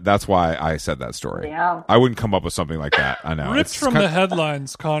 So that's why I said that story. Yeah. I wouldn't come up with something like that. I know. Ripped from the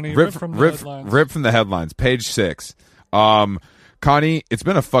headlines, Connie. Ripped from the headlines. Ripped from the headlines. Page 6. Connie, it's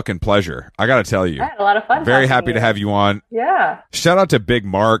been a fucking pleasure. I got to tell you. I had a lot of fun. Very happy to have you on. Yeah. Shout out to Big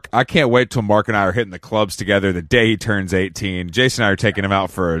Mark. I can't wait till Mark and I are hitting the clubs together the day he turns 18. Jason and I are taking him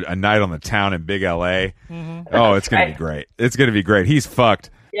out for a night on the town in Big LA. Mm-hmm. Oh, it's going to be great. It's going to be great. He's fucked.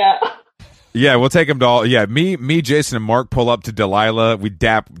 Yeah. Yeah, we'll take him to all. Yeah, me, Jason, and Mark pull up to Delilah. We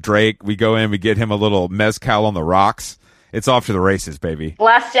dap Drake. We go in. We get him a little mezcal on the rocks. It's off to the races, baby. The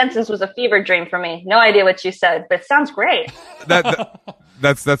last sentence was a fever dream for me. No idea what you said, but it sounds great.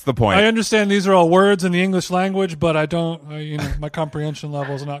 That's the point. I understand these are all words in the English language, but I don't. My comprehension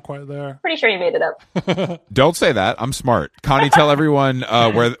level is not quite there. Pretty sure you made it up. Don't say that. I'm smart. Connie, tell everyone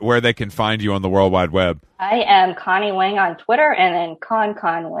where they can find you on the World Wide Web. I am Connie Wang on Twitter, and then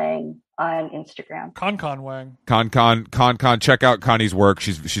Con Wang on Instagram. Con Wang. Con. Check out Connie's work.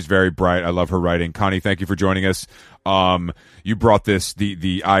 She's very bright. I love her writing. Connie, thank you for joining us. You brought the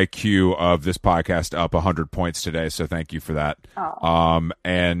IQ of this podcast up 100 points today, so thank you for that. Oh. I'm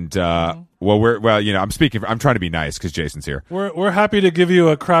trying to be nice because Jason's here. We're happy to give you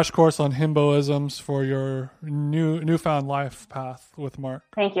a crash course on himboisms for your newfound life path with Mark.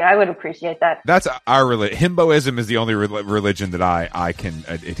 Thank you. I would appreciate that. That's our religion. Himboism is the only religion that I can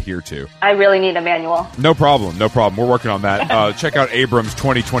adhere to. I really need a manual. No problem. We're working on that. Check out Abrams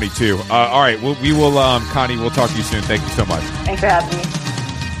 2022. All right, we will, Connie, we'll talk to you soon. Thank you so much. Thanks for having me.